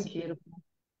 That's Thank you. beautiful.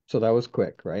 So that was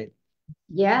quick, right?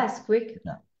 Yes, quick.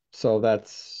 So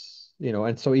that's,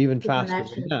 and so even faster than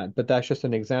Supernatural. that, but that's just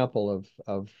an example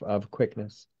of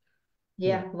quickness.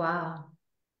 Yeah, wow.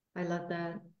 I love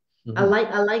that. I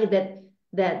Mhm. like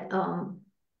that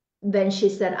when she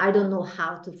said, I don't know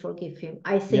how to forgive him.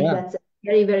 I think Yeah, that's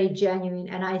very, very genuine.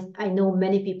 And I know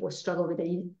many people struggle with it.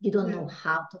 You don't Yeah. know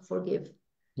how to forgive,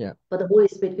 yeah, but the Holy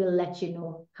Spirit will let you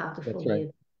know how to that's right.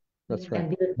 forgive That's Yeah. right.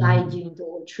 and will guide you into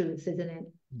all truth, isn't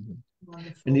it? Mhm.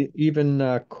 Wonderful. And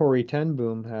even Corey Ten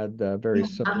Boom had a very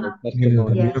similar Uh-huh.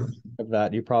 testimony Yes, of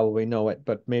that. You probably know it,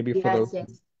 but maybe yes,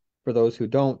 yes. for those who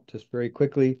don't, just very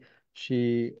quickly,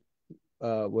 she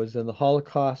was in the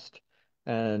Holocaust,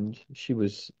 and she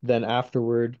was then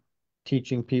afterward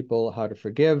teaching people how to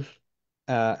forgive,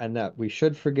 and that we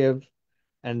should forgive.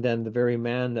 And then the very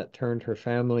man that turned her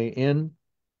family in,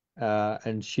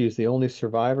 and she's the only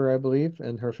survivor, I believe,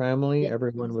 in her family. Yes,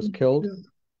 Everyone was yes. killed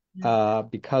Yeah.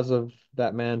 because of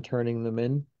that man turning them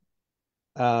in.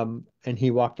 And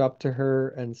he walked up to her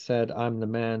and said, I'm the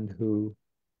man who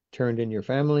turned in your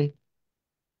family.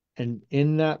 And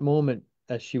in that moment,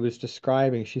 as she was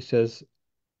describing, she says,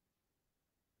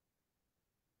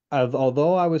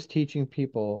 although I was teaching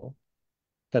people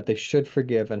that they should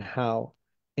forgive and how,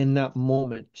 in that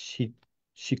moment, she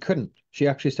couldn't. She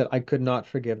actually said, I could not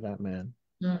forgive that man.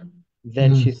 Mm.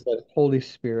 Then she said, Holy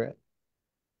Spirit.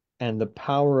 And the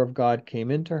power of God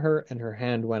came into her, and her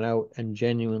hand went out, and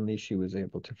genuinely she was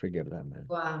able to forgive that man.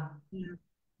 Wow.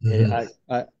 Yeah.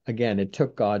 Again, it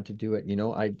took God to do it.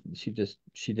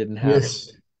 She didn't have it.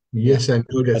 Yes, yes, I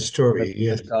know that story.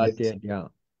 Yes, But God yes, did. Yeah,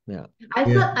 yeah.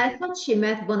 yeah, I thought she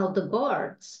met one of the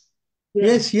guards.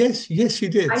 yes, yes, yes. She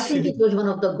did. I She think it did. was one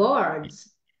of the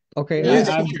guards. Okay, Maybe Yes,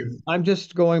 that, I'm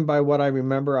just going by what I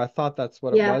remember. I thought that's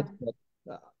what it was, yeah,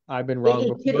 but I've been wrong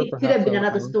before. it could have Perhaps I been was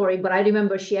another wrong. story, but I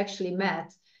remember she actually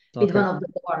met with one Okay, of the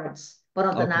guards, one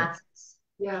of the okay, Nazis.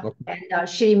 Yeah. okay. And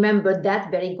she remembered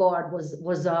that very guard was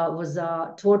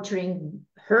torturing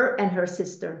her and her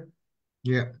sister.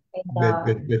 yeah, And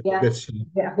yeah, but she,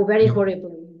 yeah, yeah, very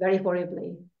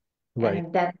horribly. Right.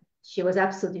 And then she was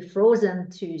absolutely frozen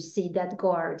to see that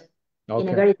guard in a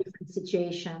Okay. very different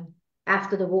situation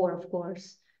after the war, of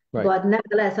course. Right. But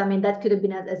nevertheless, I mean, that could have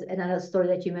been as another story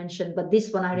that you mentioned. But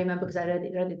this one I remember because I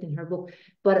read it in her book.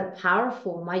 But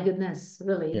powerful, my goodness, Yeah.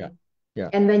 really. Yeah.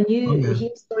 And when oh you yeah, hear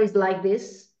stories like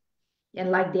this,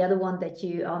 and like the other one that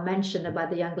you mentioned about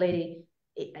the young lady,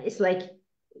 it's like,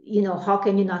 how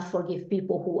can you not forgive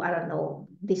people who, I don't know,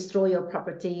 destroy your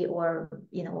property or,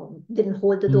 didn't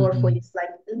hold the door for you? hmm It's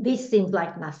like, this seems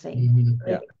like nothing. hmm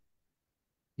Yeah. Right?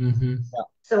 hmm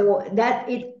So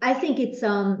I think it's,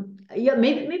 yeah,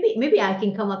 maybe I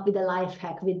can come up with a life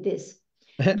hack with this.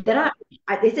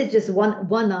 This is just one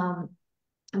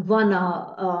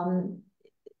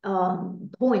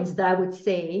points that I would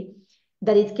say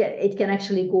that it can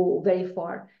actually go very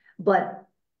far. But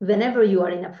whenever you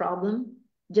are in a problem,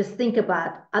 just think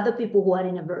about other people who are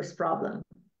in a worse problem,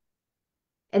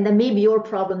 and then maybe your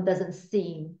problem doesn't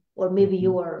seem, or maybe Mhm.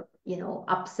 your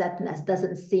upsetness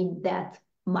doesn't seem that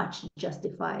much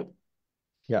justified.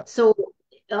 Yeah. So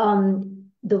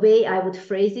the way I would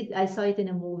phrase it, I saw it in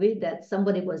a movie that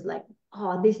somebody was like,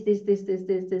 oh, this,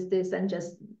 and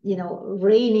just,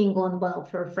 raining on one of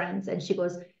her friends. And she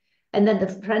goes, and then the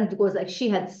friend goes like, she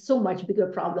had so much bigger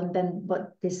problem than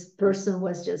what this person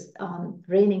was just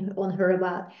raining on her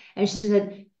about. And she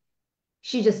said,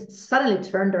 she just suddenly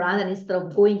turned around, and instead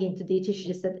of going into detail, she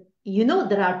just said,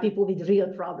 there are people with real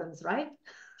problems, right?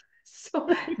 So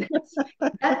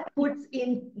that puts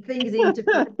in things into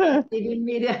perspective in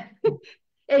media.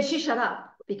 And she shut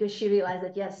up because she realized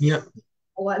that, yeah, yes,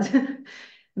 what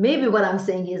maybe what I'm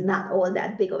saying is not all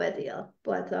that big of a deal,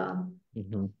 but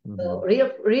Mhm. so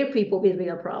Mhm. real people with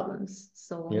real problems.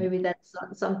 So Yeah. maybe that's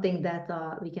something that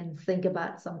we can think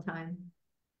about sometime.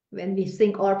 when we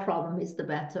think our problem is the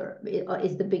better,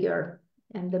 is the bigger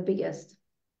and the biggest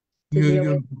to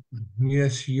deal with.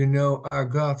 Yes, you know, our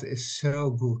God is so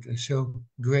good and so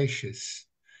gracious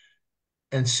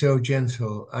and so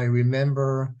gentle. I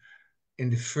remember in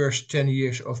the first 10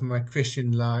 years of my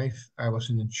Christian life, I was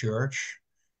in a church,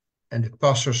 and the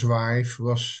pastor's wife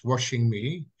was watching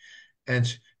me,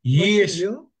 and years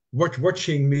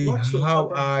watching me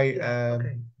how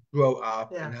I grow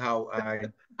up and how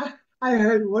I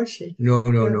heard watching.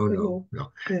 no. Yeah.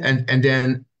 And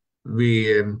then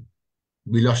we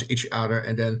lost each other,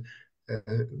 and then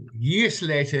years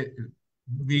later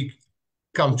we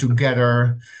come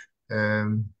together.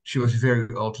 She was a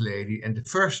very old lady, and the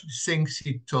first thing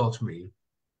she told me,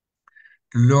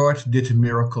 the Lord did a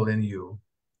miracle in you.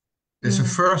 That's the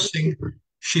first thing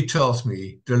she told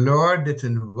me. The Lord did a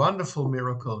wonderful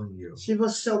miracle in you. She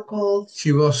was so cold.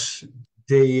 She was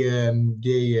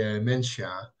dementia,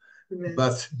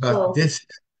 but Oh. this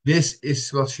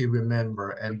is what she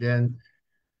remember. And then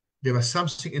there was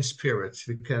something in spirit.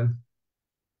 We can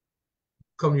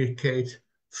communicate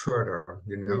further,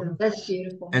 you know. Yeah, that's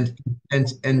beautiful. And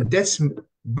that's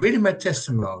really my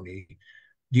testimony.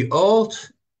 The old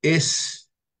is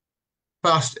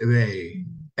passed away,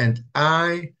 and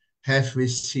I have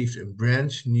received a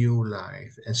brand new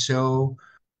life. And so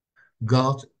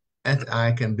God and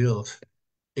I can build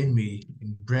in me a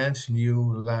brand new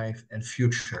life and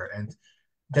future. And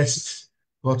that's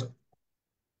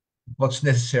what's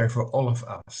necessary for all of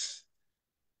us,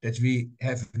 that we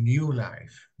have a new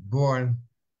life born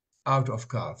out of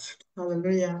God.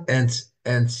 Hallelujah. And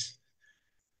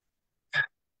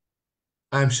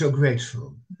I'm so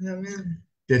grateful Amen.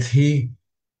 that He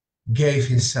gave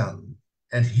His Son,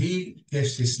 and He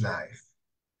gives His life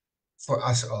for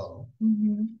us all.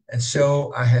 And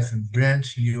so I have a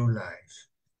brand new life,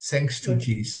 thanks to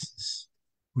Jesus,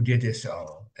 who did this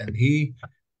all. And He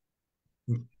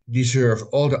deserves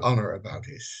all the honor about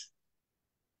this.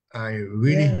 I'm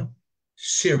really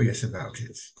serious about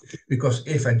it. Because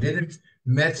if I didn't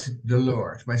met the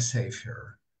Lord, my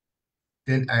Savior,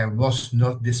 then I was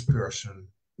not this person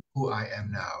who I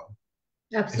am now.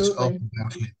 Absolutely. It's all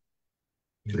about Him,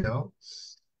 you know?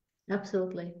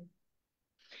 Absolutely.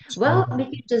 Well,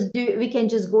 we can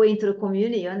just go into the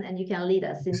communion, and you can lead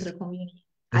us into the communion.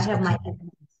 I have my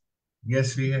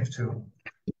Yes, we have to.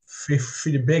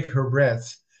 Feed bake her bread.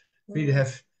 We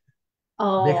have.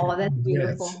 Oh, that's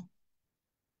beautiful.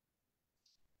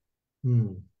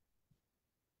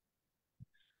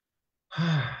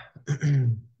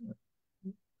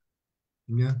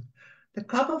 Yeah. The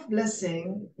cup of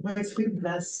blessing which we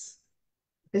bless,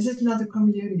 is it not a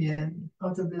communion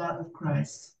of the blood of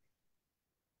Christ?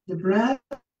 The bread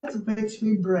which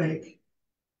we break,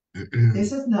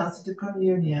 is it not the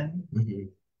communion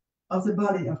of the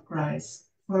body of Christ?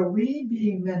 For we,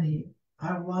 being many,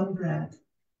 are one bread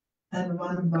and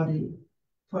one body,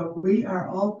 for we are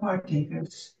all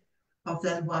partakers of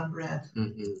that one bread.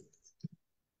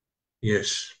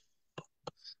 Yes.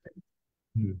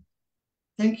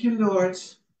 Thank you, Lord.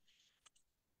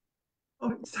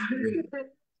 Oh, sorry.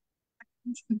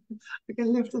 I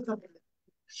can lift it up.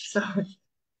 Sorry.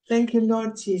 Thank you,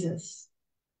 Lord Jesus,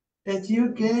 that you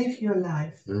gave your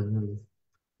life,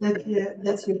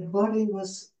 that your body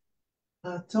was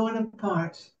torn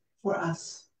apart for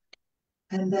us,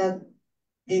 and that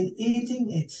in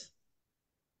eating it,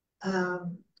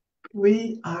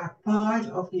 we are part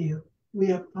of you.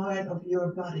 We are part of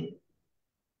your body.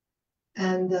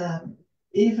 And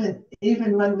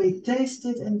even when we taste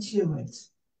it and chew it,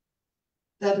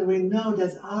 that we know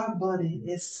that our body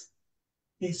is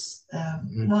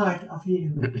part of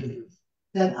you,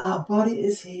 that our body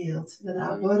is healed, that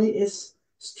our body is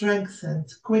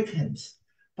strengthened, quickened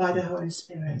by the Holy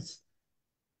Spirit.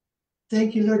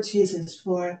 Thank you, Lord Jesus,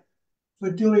 for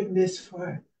doing this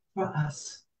for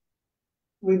us.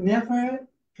 We never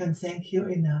can thank you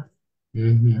enough.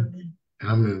 Amen.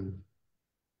 Amen.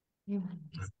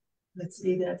 Let's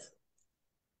eat it.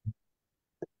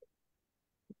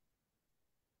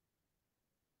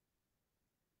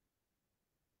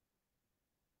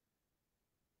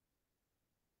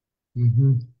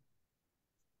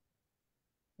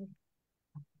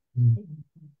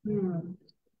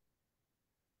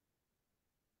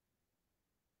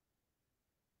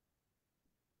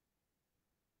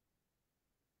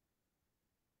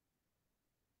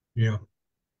 Yeah.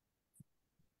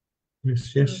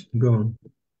 Yes, go on.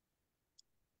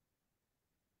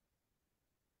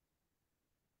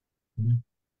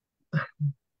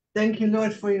 Thank you,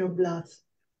 Lord, for your blood.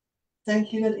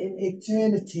 Thank you that in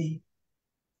eternity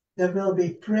there will be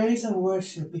praise and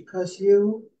worship because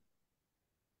you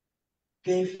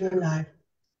gave your life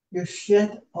you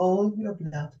shed all your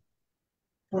blood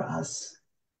for us.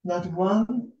 Not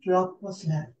one drop was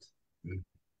left.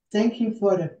 Thank you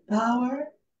for the power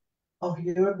of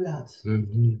your blood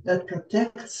that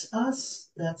protects us,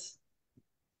 that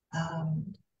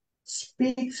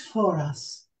speaks for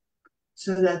us,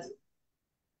 so that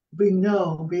we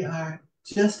know we are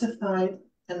justified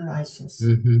and righteous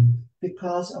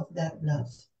because of that blood.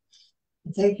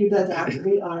 Thank you that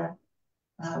we are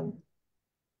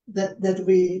that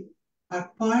we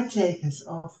are partakers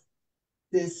of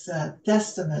this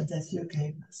testament that you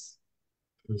gave us.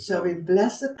 So we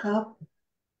bless the cup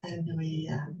and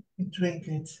we drink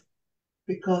it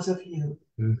because of you.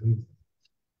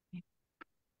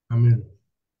 Amen.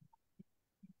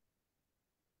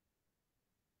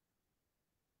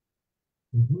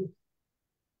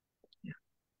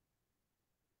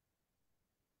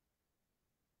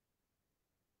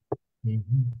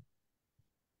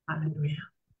 Hallelujah.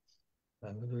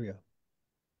 Hallelujah.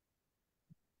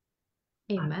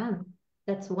 Amen.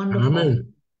 That's wonderful.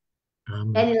 Amen.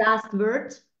 Any last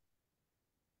words?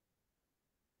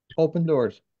 Open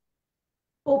doors.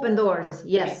 Open doors,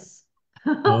 yes.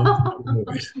 Do Oh.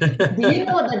 you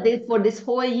know that for this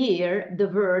whole year, the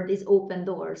word is open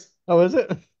doors? Oh, is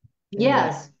it?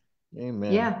 Yes.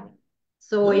 Amen. Yeah.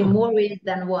 So in more ways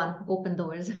than one, open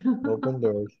doors. Open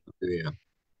doors. Yeah.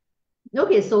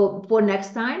 Okay, so for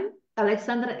next time,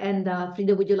 Alexander and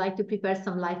Frida, would you like to prepare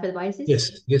some life advices?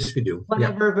 Yes, we do. Yeah.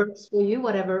 Whatever works for you,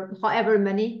 however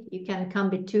many, you can come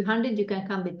with 200, you can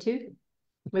come with 2,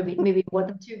 maybe more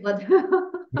than 2, but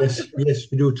Yes,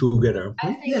 we do together.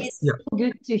 I think it's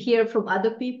good to hear from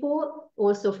other people,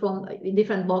 also from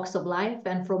different walks of life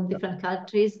and from different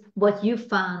countries, what you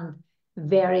found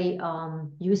very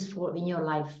useful in your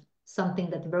life, something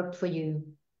that worked for you.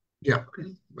 Yeah.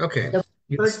 Okay. The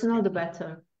personal, the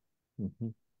better.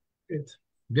 Good.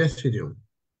 Yes, we do.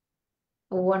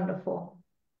 Wonderful.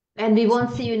 And we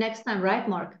won't see you next time, right,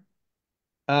 Mark?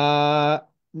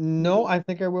 No, I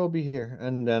think I will be here.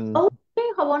 And then Okay,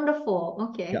 how wonderful.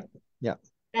 Okay. Yeah.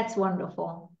 That's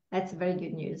wonderful. That's very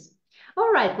good news.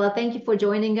 All right. Well, thank you for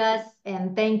joining us,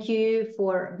 and thank you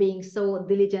for being so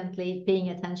diligently paying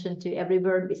attention to every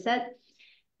word we said.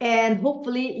 And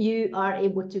hopefully you are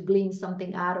able to glean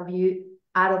something out of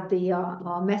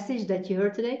the message that you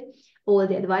heard today, all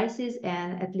the advices,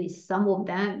 and at least some of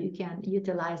them you can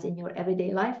utilize in your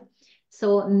everyday life.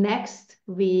 So next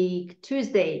week,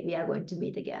 Tuesday, we are going to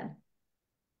meet again.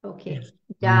 Okay.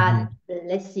 God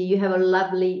bless you. You have a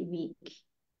lovely week.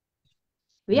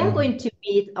 We are going to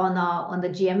meet on the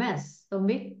GMS, don't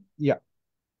we? Yeah.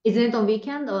 Isn't it on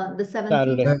weekend or the 17th?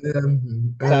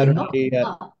 Saturday.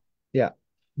 Yeah.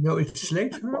 No, it's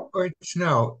later or it's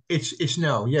now? It's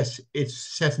now. Yes,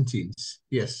 it's 17th.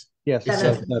 Yes. Yes.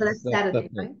 That's Saturday,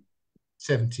 right?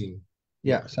 17.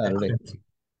 Yeah, Saturday.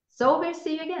 So we'll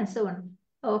see you again soon.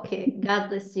 Okay. God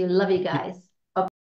bless you. Love you guys.